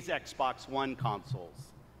today's Xbox One consoles.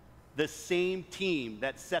 The same team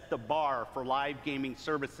that set the bar for live gaming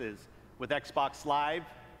services with Xbox Live.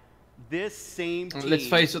 This same team, let's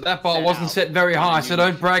face it, that bar wasn't set very high, so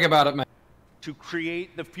don't brag about it, man. To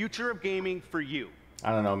create the future of gaming for you.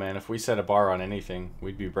 I don't know, man. If we set a bar on anything,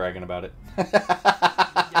 we'd be bragging about it.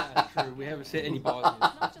 Yeah, true. We haven't set any bars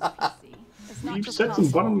yet. It's not You've just set some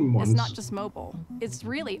console. button ones. It's not just mobile. It's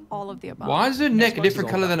really all of the above. Why is her neck a different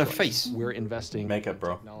color than her face? We're investing makeup,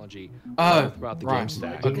 bro. Technology Oh, throughout the right. game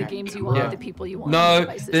stack. The games you want, Yeah. the people you want. No, the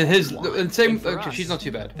devices his you want. the same. And for Okay, us, she's not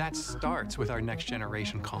too bad. That starts with our next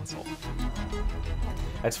generation console.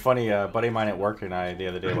 That's funny. A buddy of mine at work and I the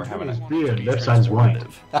other day were having a beard. Left side's white.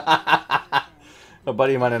 a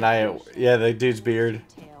buddy of mine and I. Yeah, the dude's beard.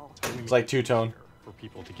 It's like two-tone. For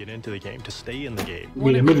people to get into the game, to stay in the game. One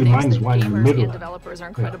of the admittedly, things mine's that white in the gamers middle. and developers are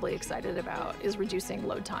incredibly excited about is reducing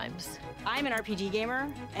load times. I'm an RPG gamer,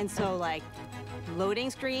 and so like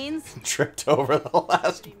loading screens. Tripped over the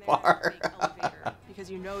last bar.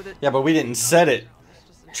 Because you know that. Yeah, but we didn't set it.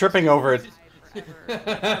 Tripping over it.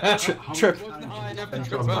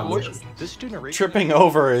 Tripping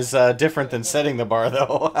over is different than setting the bar,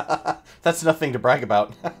 though. That's nothing to brag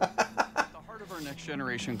about. Next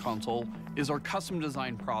generation console is our custom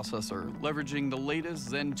design processor, leveraging the latest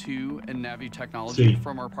Zen 2 and Navi technology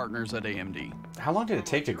from our partners at AMD. How long did it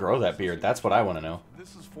take to grow that beard? That's what I want to know.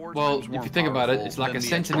 Well, if you think about it, it's like a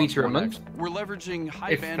centimeter a month. We're leveraging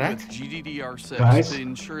high If bandwidth that. GDDR6 Guys, to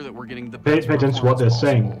ensure that we're getting the Pay best attention to what they're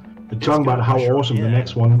saying. They're talking about how awesome the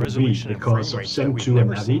next one will be because of Zen 2 and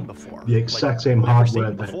Navi, the exact same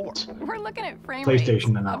hardware that We're looking at frame PlayStation rates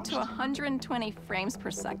up announced. to 120 frames per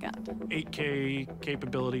second. 8K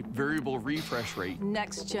capability, variable refresh rate.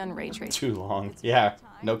 Next gen ray tracing. Too long. Yeah,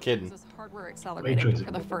 no kidding. Hardware accelerated tracing.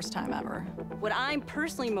 for the first time ever. What I'm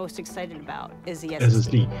personally most excited about is the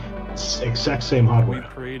SSD. SSD. It's the exact same hardware. We've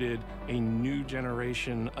created a new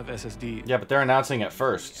generation of SSD. Yeah, but they're announcing it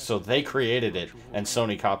first, so they created it and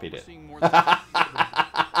Sony copied it.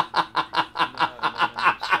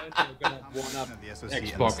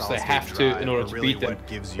 Xbox, they have to in order to beat them.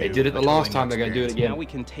 They did it the last time, they're going to do it again. Now we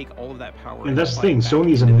can take all of that power. And that's the thing,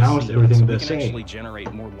 Sony's announced everything they're saying.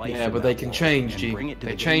 Generate more life Yeah, but they can change, G.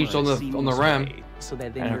 They changed on the RAM. So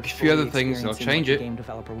that And a few other things, they'll change it.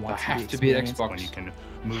 They have to be an Xbox.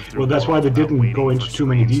 Well, that's why they didn't go into too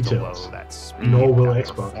many details. Nor will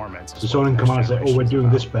Xbox. So Sony can come out and say, oh, we're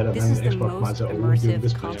doing this better, This then is the Xbox might most say, oh, we're doing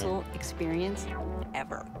this immersive better. console experience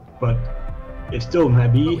ever. But it's still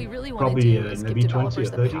What we Navi, really want probably to do is give Navi 20 or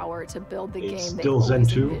developers the 30. power to build the It's game they still Zen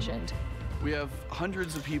always 2. envisioned. We have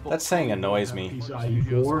hundreds of people. That saying annoys me. As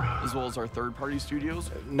well as our third-party studios.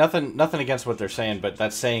 Nothing against what they're saying, but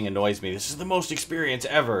that saying annoys me. This is the most experience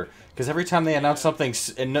ever. Because every time they announce something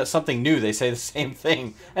new, they say the same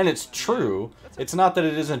thing. And it's true. It's not that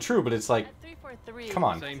it isn't true, but it's like, come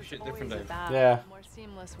on. Same shit, different day. Yeah.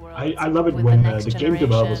 I love it when the game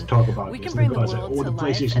developers talk about this. And they say, oh, the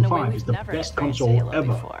PlayStation 5 is the best console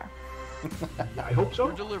ever. I hope so.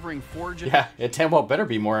 We're delivering 4 Yeah, it well better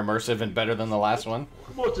be more immersive and better than the last one.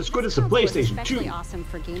 Well, it's as good as the PlayStation 2. Awesome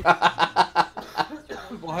for game.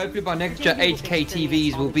 Well, hopefully by next year, 8K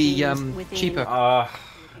TVs will be cheaper.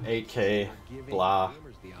 8K, blah.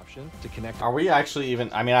 Are we actually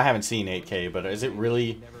even... I mean, I haven't seen 8K, but is it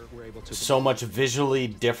really so much visually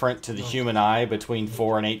different to the human eye between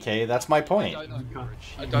 4 and 8K? That's my point. I don't know.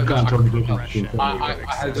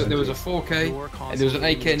 There was a 4K and there was an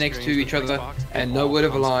 8K next to each other, and no word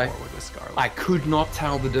of a lie, I could not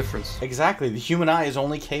tell the difference. Exactly. The human eye is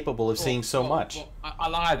only capable of seeing so much. I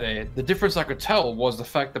lie there. The difference I could tell was the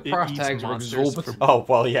fact that price tags were exorbitant. Oh,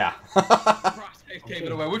 well, yeah.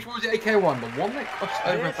 Which one was the 8K one? The one that cost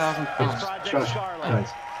over £1,000. Project Scarlet.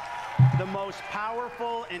 The most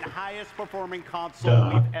powerful and highest performing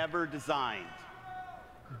console we've ever designed.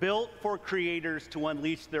 Built for creators to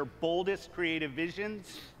unleash their boldest creative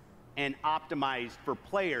visions and optimized for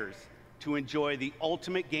players to enjoy the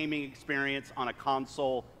ultimate gaming experience on a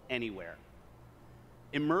console anywhere.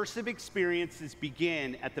 Immersive experiences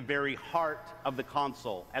begin at the very heart of the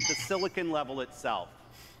console, at the silicon level itself.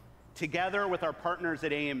 Together with our partners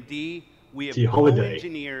at AMD, we have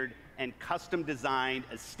co-engineered and custom designed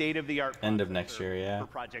a state-of-the-art end of next year, yeah. for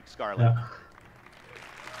Project Scarlet. Yeah.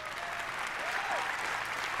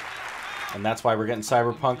 And that's why we're getting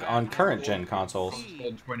Cyberpunk on current gen consoles.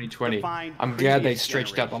 In 2020. I'm glad they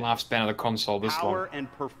stretched out the lifespan of the console this long.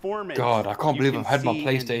 God, I can't believe I've had my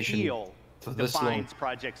PlayStation for this long.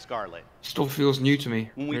 Project Scarlet. Still feels new to me.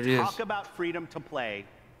 When we It talk is. about freedom to play,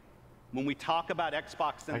 when we talk about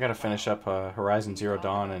Xbox and I gotta finish up Horizon Zero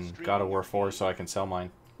Dawn and God of War 4 so I can sell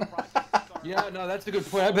mine. Yeah, no, that's a good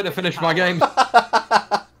point. I better finish my game.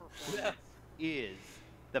 Is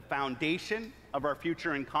the foundation of our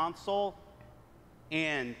future in console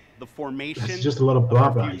and the formation. It's just a lot of blah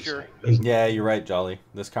of blah. our future. Yeah, you're right, Jolly.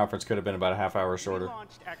 This conference could have been about a half hour shorter.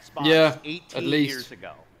 Xbox Yeah, 18 at least. years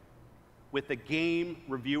ago with a game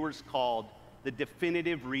reviewers called the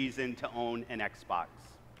definitive reason to own an Xbox.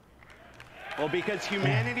 Well, because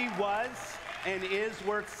humanity was and is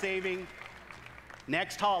worth saving,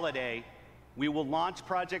 next holiday we will launch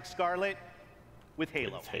Project Scarlet with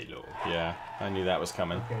Halo. With Halo. Yeah, I knew that was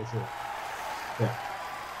coming. Okay, so yeah.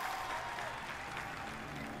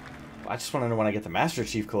 I just want to know when I get the Master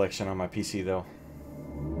Chief Collection on my PC, though.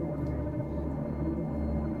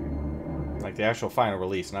 Like the actual final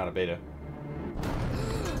release, not a beta.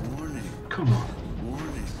 Warning. Come on.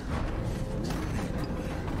 Warning.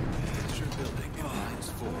 Pressure building in lines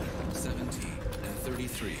 4, 17, and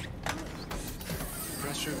 33.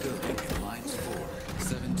 Pressure building in lines 4,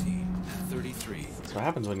 17, and 33. That's what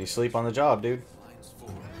happens when you sleep on the job, dude.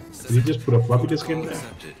 Did you just put a floppy disk in there?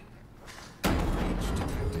 Accepted.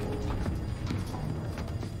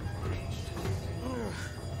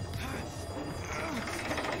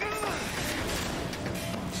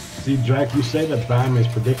 See, Drac, you say that BAM is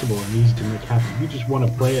predictable and easy to make happen. You just want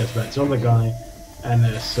to play as that Zelda guy and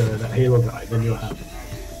as that Halo guy, then you're happy.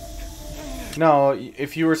 No,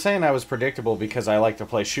 if you were saying I was predictable because I like to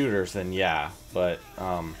play shooters, then yeah. But,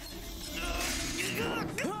 I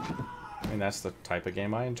mean, that's the type of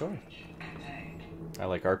game I enjoy. I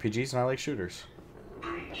like RPGs and I like shooters.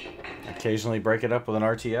 Occasionally break it up with an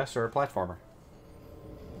RTS or a platformer.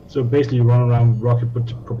 So basically you run around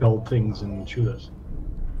rocket-propelled things and shooters.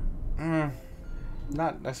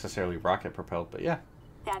 Not necessarily rocket-propelled, but yeah.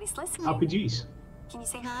 Daddy's listening. RPGs. Can you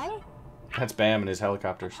say hi? That's Bam and his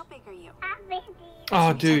helicopters. How big are you? Oh, Can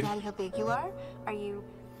you dude. tell Daddy how big you are? Are you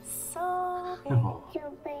so big? Oh.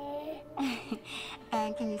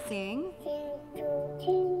 And can you sing?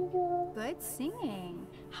 Good singing.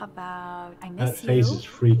 How about I That miss face you? is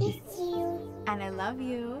freaky. And I love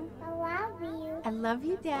you. I love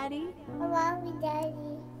you, Daddy.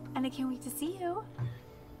 And I can't wait to see you.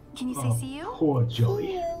 Can you say Oh, see you? poor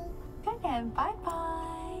Jolly. Good and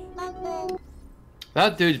bye-bye.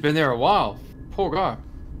 That dude's been there a while. Poor guy.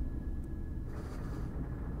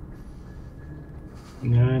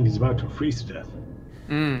 And he's about to freeze to death.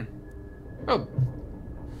 Oh.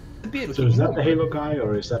 The beard So is that the Halo guy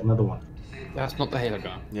or is that another one? That's not the Halo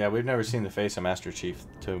guy. Yeah, we've never seen the face of Master Chief,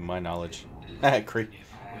 to my knowledge. Creep.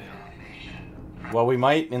 Well, we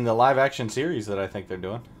might in the live-action series that I think they're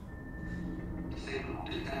doing.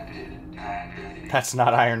 That's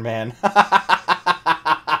not Iron Man.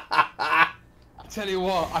 I tell you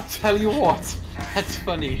what. That's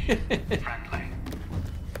funny.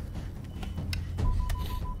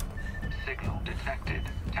 Signal detected.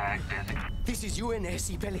 Tag designated. This is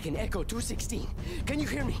UNSC Pelican Echo 216. Can you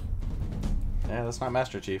hear me? Yeah, that's not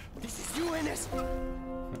Master Chief. This is UNS.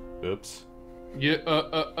 Oops. Yeah,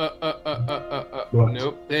 What?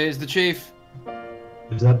 Nope, there's the chief.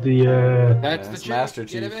 Is that the That's the That's chief. Master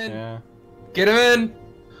Get Chief. him in. Yeah. Get him in!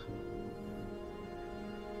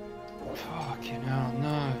 Fucking hell,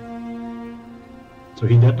 no. So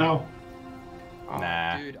he dead now? Oh,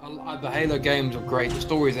 Nah. Dude, the Halo games are great. The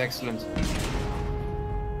story is excellent.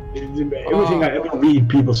 Everything I ever read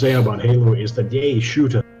people say about Halo is that yay,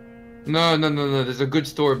 shooter. No. There's a good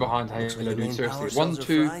story behind Halo, Looks like the dude. main Seriously. power 1, cells are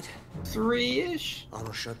 2, fried. 3-ish.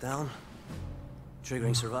 Auto shutdown.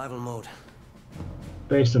 Triggering survival mode.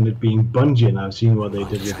 Based on it being Bungie and I've seen what they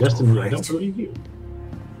did with Destiny, I don't believe you.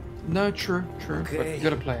 No, true. But Okay. you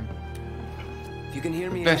gotta play him. If you can hear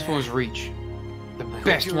The me, best one is Reach. The hope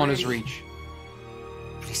best you're one is ready. Reach.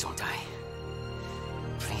 Please don't die.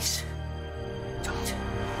 Please. Don't die.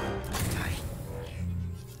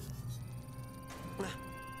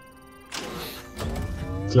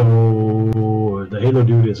 So the Halo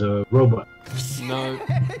dude is a robot. No.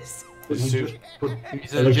 But he just put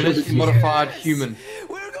He's a genetically modified human.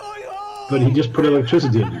 But he just put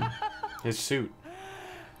electricity in him. His suit.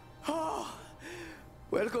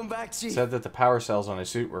 Welcome back, Chief. Said that the power cells on his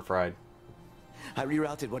suit were fried. I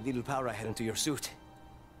rerouted what little power I had into your suit.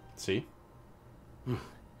 See?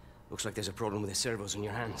 Looks like there's a problem with the servos in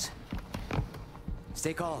your hands.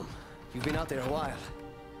 Stay calm. You've been out there a while.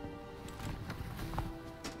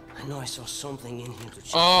 I know I saw something in here to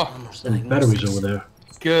check Oh. Armor's Some batteries diagnostics. over there.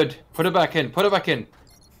 Good. Put it back in. Put it back in.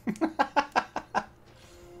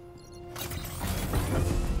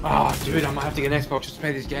 Oh, dude, I might have to get an Xbox just to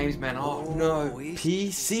play these games, man. Oh, no.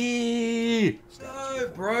 PC! No,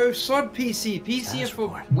 bro. Sod PC. PC is for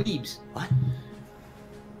weebs. What?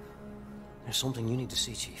 There's something you need to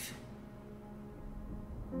see, Chief.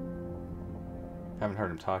 Haven't heard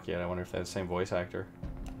him talk yet. I wonder if they're the same voice actor.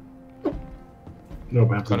 No,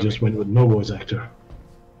 perhaps they just went with no voice actor.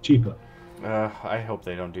 Cheaper. I hope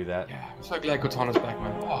they don't do that. Yeah, I'm so glad Cortana's back,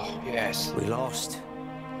 man. Oh, yes. We lost.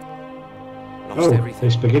 Oh, they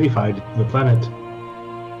spaghettified the planet.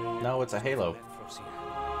 No, it's a Halo.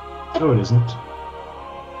 No, it isn't.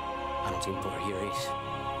 I don't think we're here, Ace.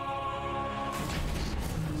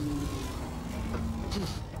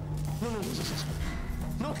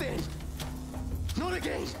 No. Not then. Not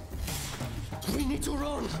again. We need to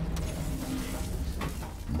run.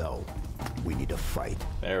 No, we need to fight.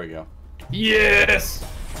 There we go. Yes!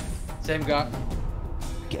 Same guy.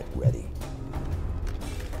 Get ready.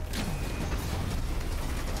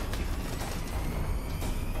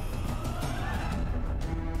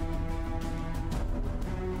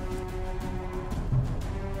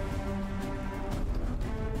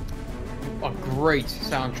 A great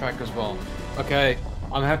soundtrack as well. Okay,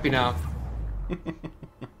 I'm happy now.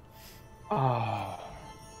 Oh.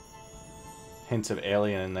 Hints of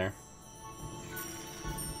Alien in there.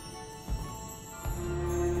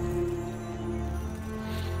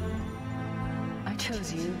 I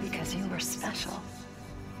chose you because you were special.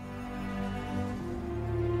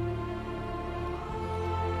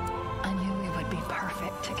 I knew we would be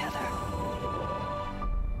perfect together.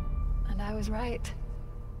 And I was right.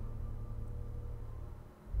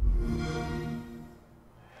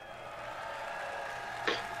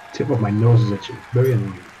 Tip of my nose is itchy. Very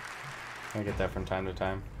annoying. I get that from time to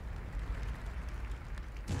time.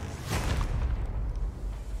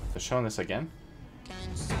 They're showing this again?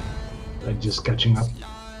 Like just catching up.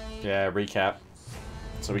 Yeah, recap.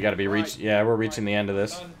 So we gotta be yeah, we're reaching the end of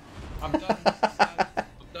this. I'm done. I'm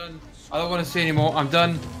done. I don't want to see anymore. I'm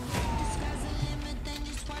done.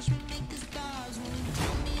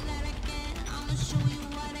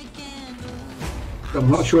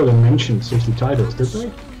 I'm not sure they mentioned 60 titles, did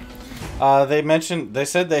they? They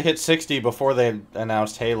said they hit 60 before they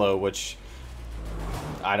announced Halo, which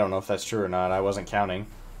I don't know if that's true or not. I wasn't counting.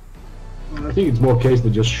 I think it's more case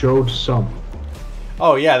they just showed some.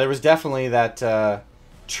 Oh yeah, there was definitely that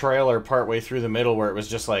trailer partway through the middle where it was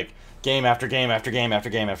just like game after game after game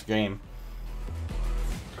after game after game.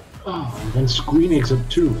 Oh, and then Screenix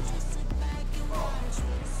at 2.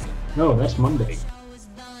 No, that's Monday.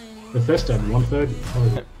 Bethesda at 1:30.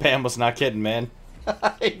 Oh. Bam was not kidding, man.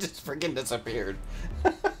 He just freaking disappeared.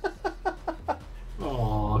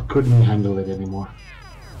 Oh, I couldn't handle it anymore.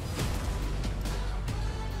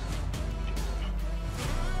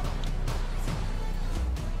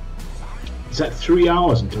 Is that 3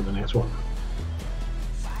 hours until the next one?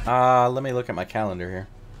 Let me look at my calendar here.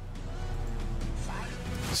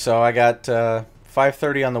 So I got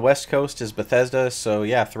 5:30 on the West Coast is Bethesda, so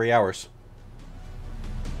yeah, 3 hours.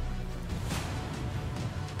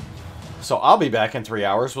 So I'll be back in 3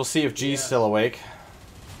 hours. We'll see if G's still awake.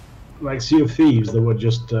 Like Sea of Thieves, they were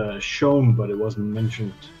just shown, but it wasn't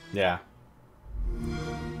mentioned. Yeah.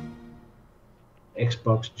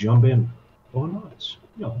 Xbox jump in. Oh no, it's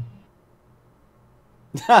no.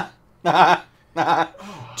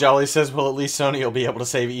 Jolly says, well, at least Sony will be able to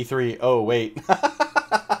save E3. Oh, wait.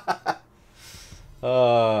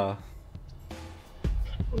 I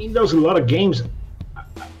mean, there's a lot of games.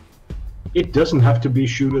 It doesn't have to be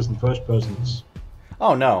shooters and first persons.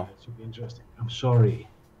 Oh, no. That should be interesting. I'm sorry.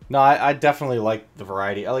 No, I definitely like the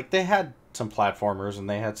variety. They had some platformers and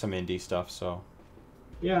they had some indie stuff, so.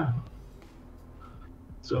 Yeah.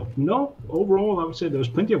 So, no, overall, I would say there was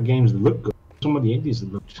plenty of games that looked good. Some of the indies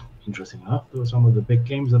that looked interesting enough. There were some of the big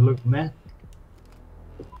games that looked meh.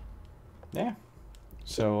 Yeah.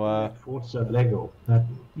 So, Forza Lego.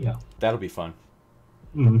 Yeah. That'll be fun.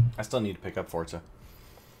 Mm-hmm. I still need to pick up Forza.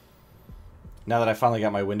 Now that I finally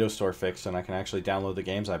got my Windows Store fixed and I can actually download the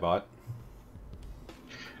games I bought.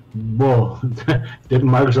 Whoa. Didn't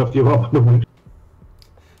Microsoft give up on the Windows?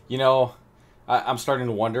 You know, I'm starting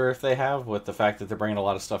to wonder if they have, with the fact that they're bringing a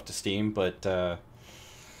lot of stuff to Steam, but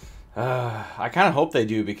I kind of hope they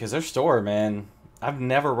do, because their store, man, I've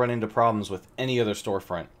never run into problems with any other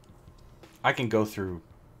storefront. I can go through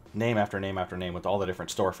name after name after name with all the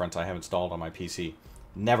different storefronts I have installed on my PC.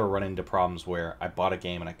 Never run into problems where I bought a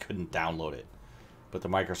game and I couldn't download it. But the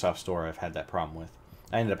Microsoft Store, I've had that problem with.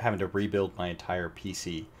 I ended up having to rebuild my entire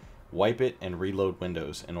PC, wipe it, and reload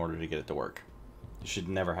Windows in order to get it to work. You should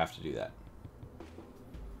never have to do that.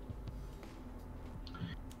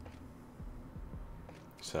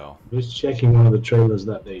 So just checking one of the trailers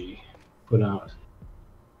that they put out.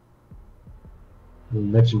 The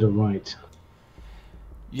Legend of Right.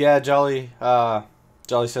 Yeah, Jolly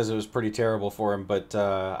says it was pretty terrible for him, but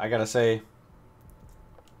I gotta say,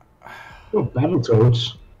 Oh,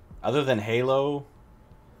 Battletoads. other than Halo,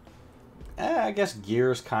 I guess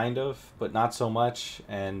Gears kind of, but not so much,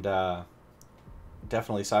 and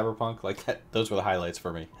definitely Cyberpunk. Like that, those were the highlights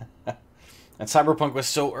for me. And Cyberpunk was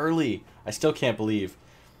so early. I still can't believe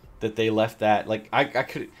that they left that. Like I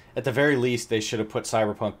could, at the very least, they should have put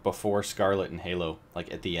Cyberpunk before Scarlet and Halo,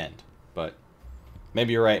 like at the end. But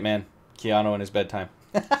maybe you're right, man. Keanu and his bedtime.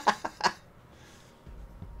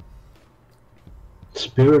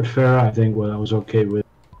 Spiritfarer, I think, what I was okay with.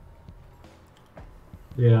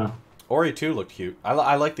 Yeah. Ori 2 looked cute.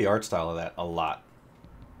 I like the art style of that a lot.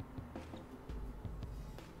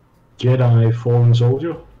 Jedi Fallen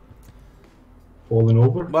Soldier. Fallen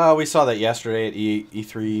Over. Well, we saw that yesterday at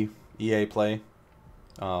E3 EA Play.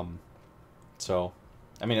 So,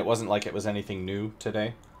 I mean, it wasn't like it was anything new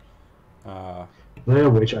today.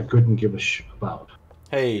 Which I couldn't give a about.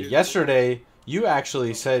 Hey, yesterday you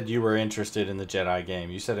actually said you were interested in the Jedi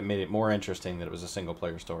game. You said it made it more interesting that it was a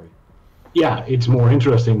single-player story. Yeah, it's more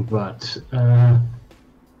interesting, but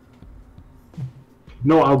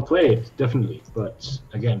no, I'll play it definitely. But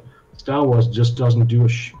again, Star Wars just doesn't do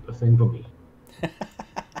a thing for me.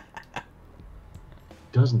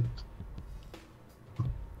 Doesn't.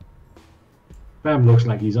 Bam looks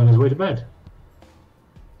like he's on his way to bed.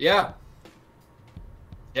 Yeah.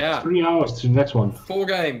 Yeah. 3 hours to the next one. 4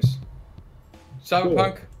 games.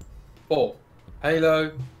 Cyberpunk. 4.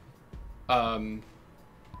 Halo.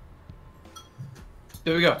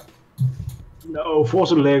 There we go. No, Force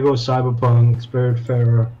of Lego, Cyberpunk,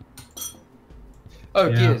 Spiritfarer. Oh,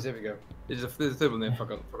 Yeah. Gears. There we go. There's a third one there.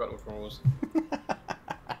 Forgot which one it was.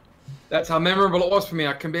 That's how memorable it was for me.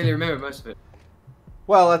 I can barely remember most of it.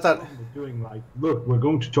 Well, I thought... We're doing like, look, we're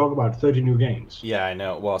going to talk about 30 new games. Yeah, I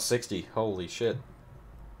know. Well, 60. Holy shit.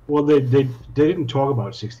 Well, they didn't talk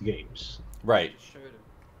about 60 games. Right.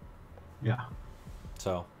 Yeah.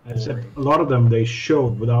 So. I said a lot of them they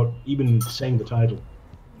showed without even saying the title.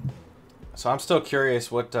 So I'm still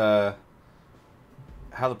curious what how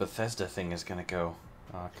the Bethesda thing is gonna go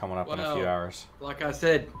coming up in a few hours. Like I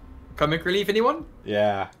said, comic relief, anyone?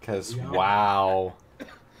 Yeah, because wow.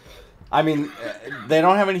 I mean, they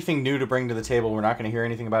don't have anything new to bring to the table. We're not going to hear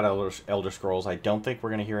anything about Elder Scrolls. I don't think we're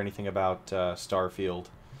going to hear anything about Starfield.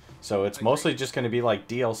 So it's mostly just going to be like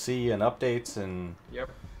DLC and updates and... Yep.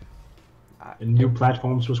 And new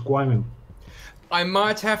platforms for Squiming. I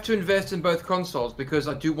might have to invest in both consoles because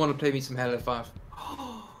I do want to play me some Halo 5.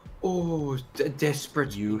 Oh,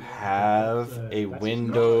 desperate. You have a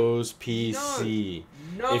Windows PC.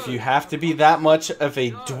 If you have to be that much of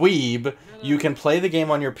a dweeb, you can play the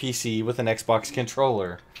game on your PC with an Xbox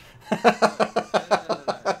controller.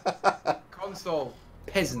 Console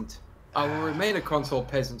peasant. I will remain a console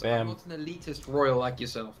peasant. I'm not an elitist royal like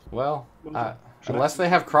yourself. Well, unless they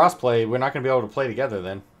have crossplay, we're not going to be able to play together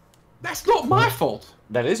then. That's not my fault.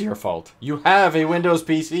 That is your fault. You have a Windows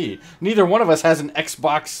PC. Neither one of us has an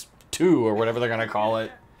Xbox 2 or whatever they're going to call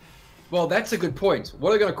it. Well, that's a good point. What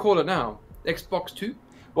are they going to call it now? Xbox 2?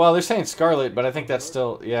 Well, they're saying Scarlet, but I think that's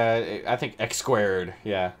still... Yeah, I think X squared.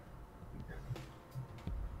 Yeah.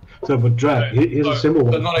 So, but Drag, here's a simple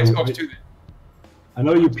one. But not Xbox 2 then. I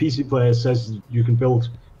know your PC player says you can build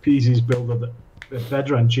PCs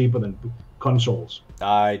better and cheaper than consoles.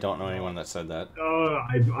 I don't know anyone that said that.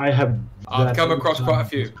 I have. I've come across quite a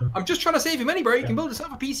few. I'm just trying to save you money, bro. You can build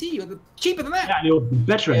yourself a PC cheaper than that. Yeah, it'll be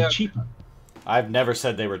better and cheaper. I've never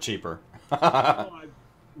said they were cheaper.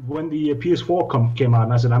 When the PS4 came out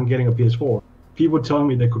and I said I'm getting a PS4, people were telling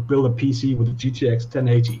me they could build a PC with a GTX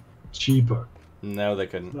 1080 cheaper. No, they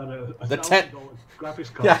couldn't. The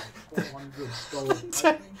graphics card. Yeah.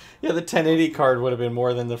 $400. Yeah, the 1080 card would have been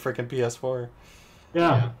more than the freaking PS4.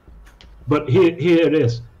 Yeah. But here it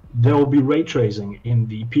is. There will be ray tracing in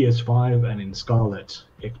the PS5 and in Scarlet,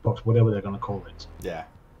 Xbox, whatever they're going to call it. Yeah.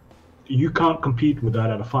 You can't compete with that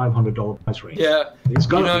at a $500 price range. Yeah. It's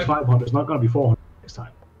going to be $500. It's not going to be $400 next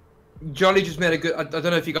time. Johnny just made a good... I don't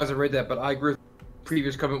know if you guys have read that, but I agree with the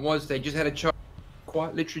previous comment was they just had a child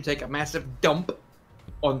quite literally take a massive dump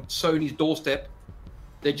on Sony's doorstep.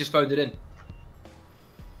 They just phoned it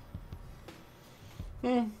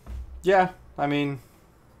in. Yeah, I mean...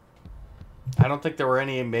 I don't think there were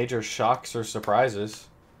any major shocks or surprises.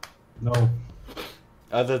 No.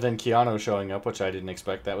 Other than Keanu showing up, which I didn't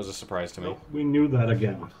expect. That was a surprise to me. We knew that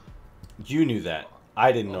again. You knew that.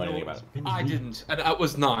 I didn't know anything about it. I didn't. And that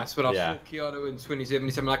was nice, but I saw Keanu in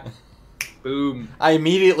 2077 like... Boom. I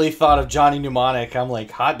immediately thought of Johnny Mnemonic. I'm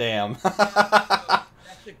like, hot damn.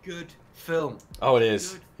 That's a good film. Oh, it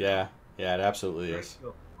is. Yeah. Yeah, it absolutely is.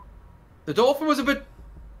 The dolphin was a bit...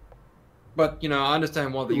 But, you know, I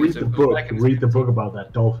understand why they Read used the it. book. Read the book about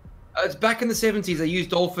that dolphin. It's back in the 70s. They used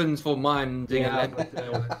dolphins for mining. Yeah,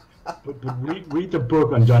 but read the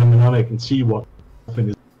book on Johnny Mnemonic and see what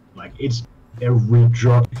dolphin is like. It's every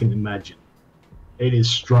drug you can imagine. It is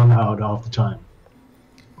strung out all the time.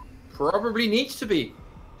 Probably needs to be.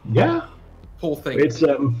 Yeah. Poor thing. It's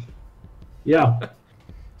yeah.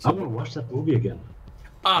 I'm gonna watch that movie again.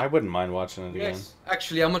 I wouldn't mind watching it again. Yes,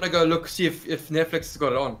 actually, I'm gonna go look, see if Netflix has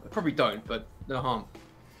got it on. I probably don't, but no harm.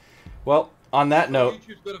 Well, on that note,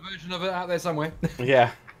 YouTube's got a version of it out there somewhere.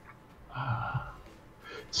 Yeah.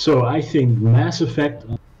 So I think Mass Effect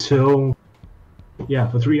until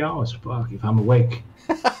for 3 hours. Fuck, if I'm awake.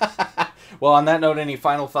 Well, on that note, any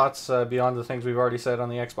final thoughts beyond the things we've already said on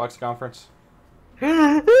the Xbox conference?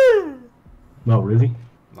 No, really.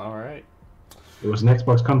 All right. It was an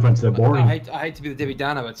Xbox conference. They're boring. I hate to be the Debbie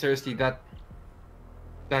Downer, but seriously, that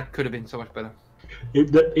could have been so much better.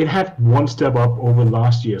 It had one step up over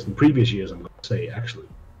last year's and previous years. I'm going to say actually.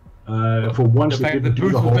 For once, they didn't do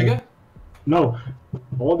the whole. Bigger? No,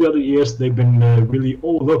 all the other years they've been really.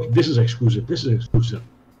 Oh look, this is exclusive. This is exclusive.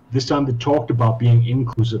 This time they talked about being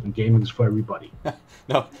inclusive and gaming is for everybody.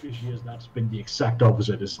 No. Previous years that's been the exact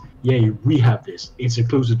opposite. Is yay, we have this. It's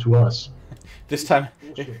exclusive to us. This time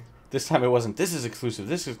it wasn't. This is exclusive.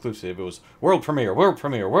 This is exclusive. It was world premiere. World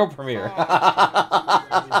premiere. World premiere. I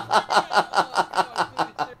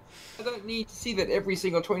don't need to see that every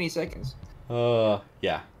single 20 seconds.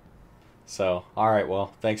 Yeah. So, all right.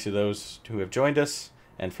 Well, thanks to those who have joined us,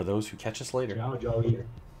 and for those who catch us later. Ciao, Jolly.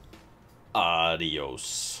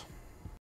 Adios.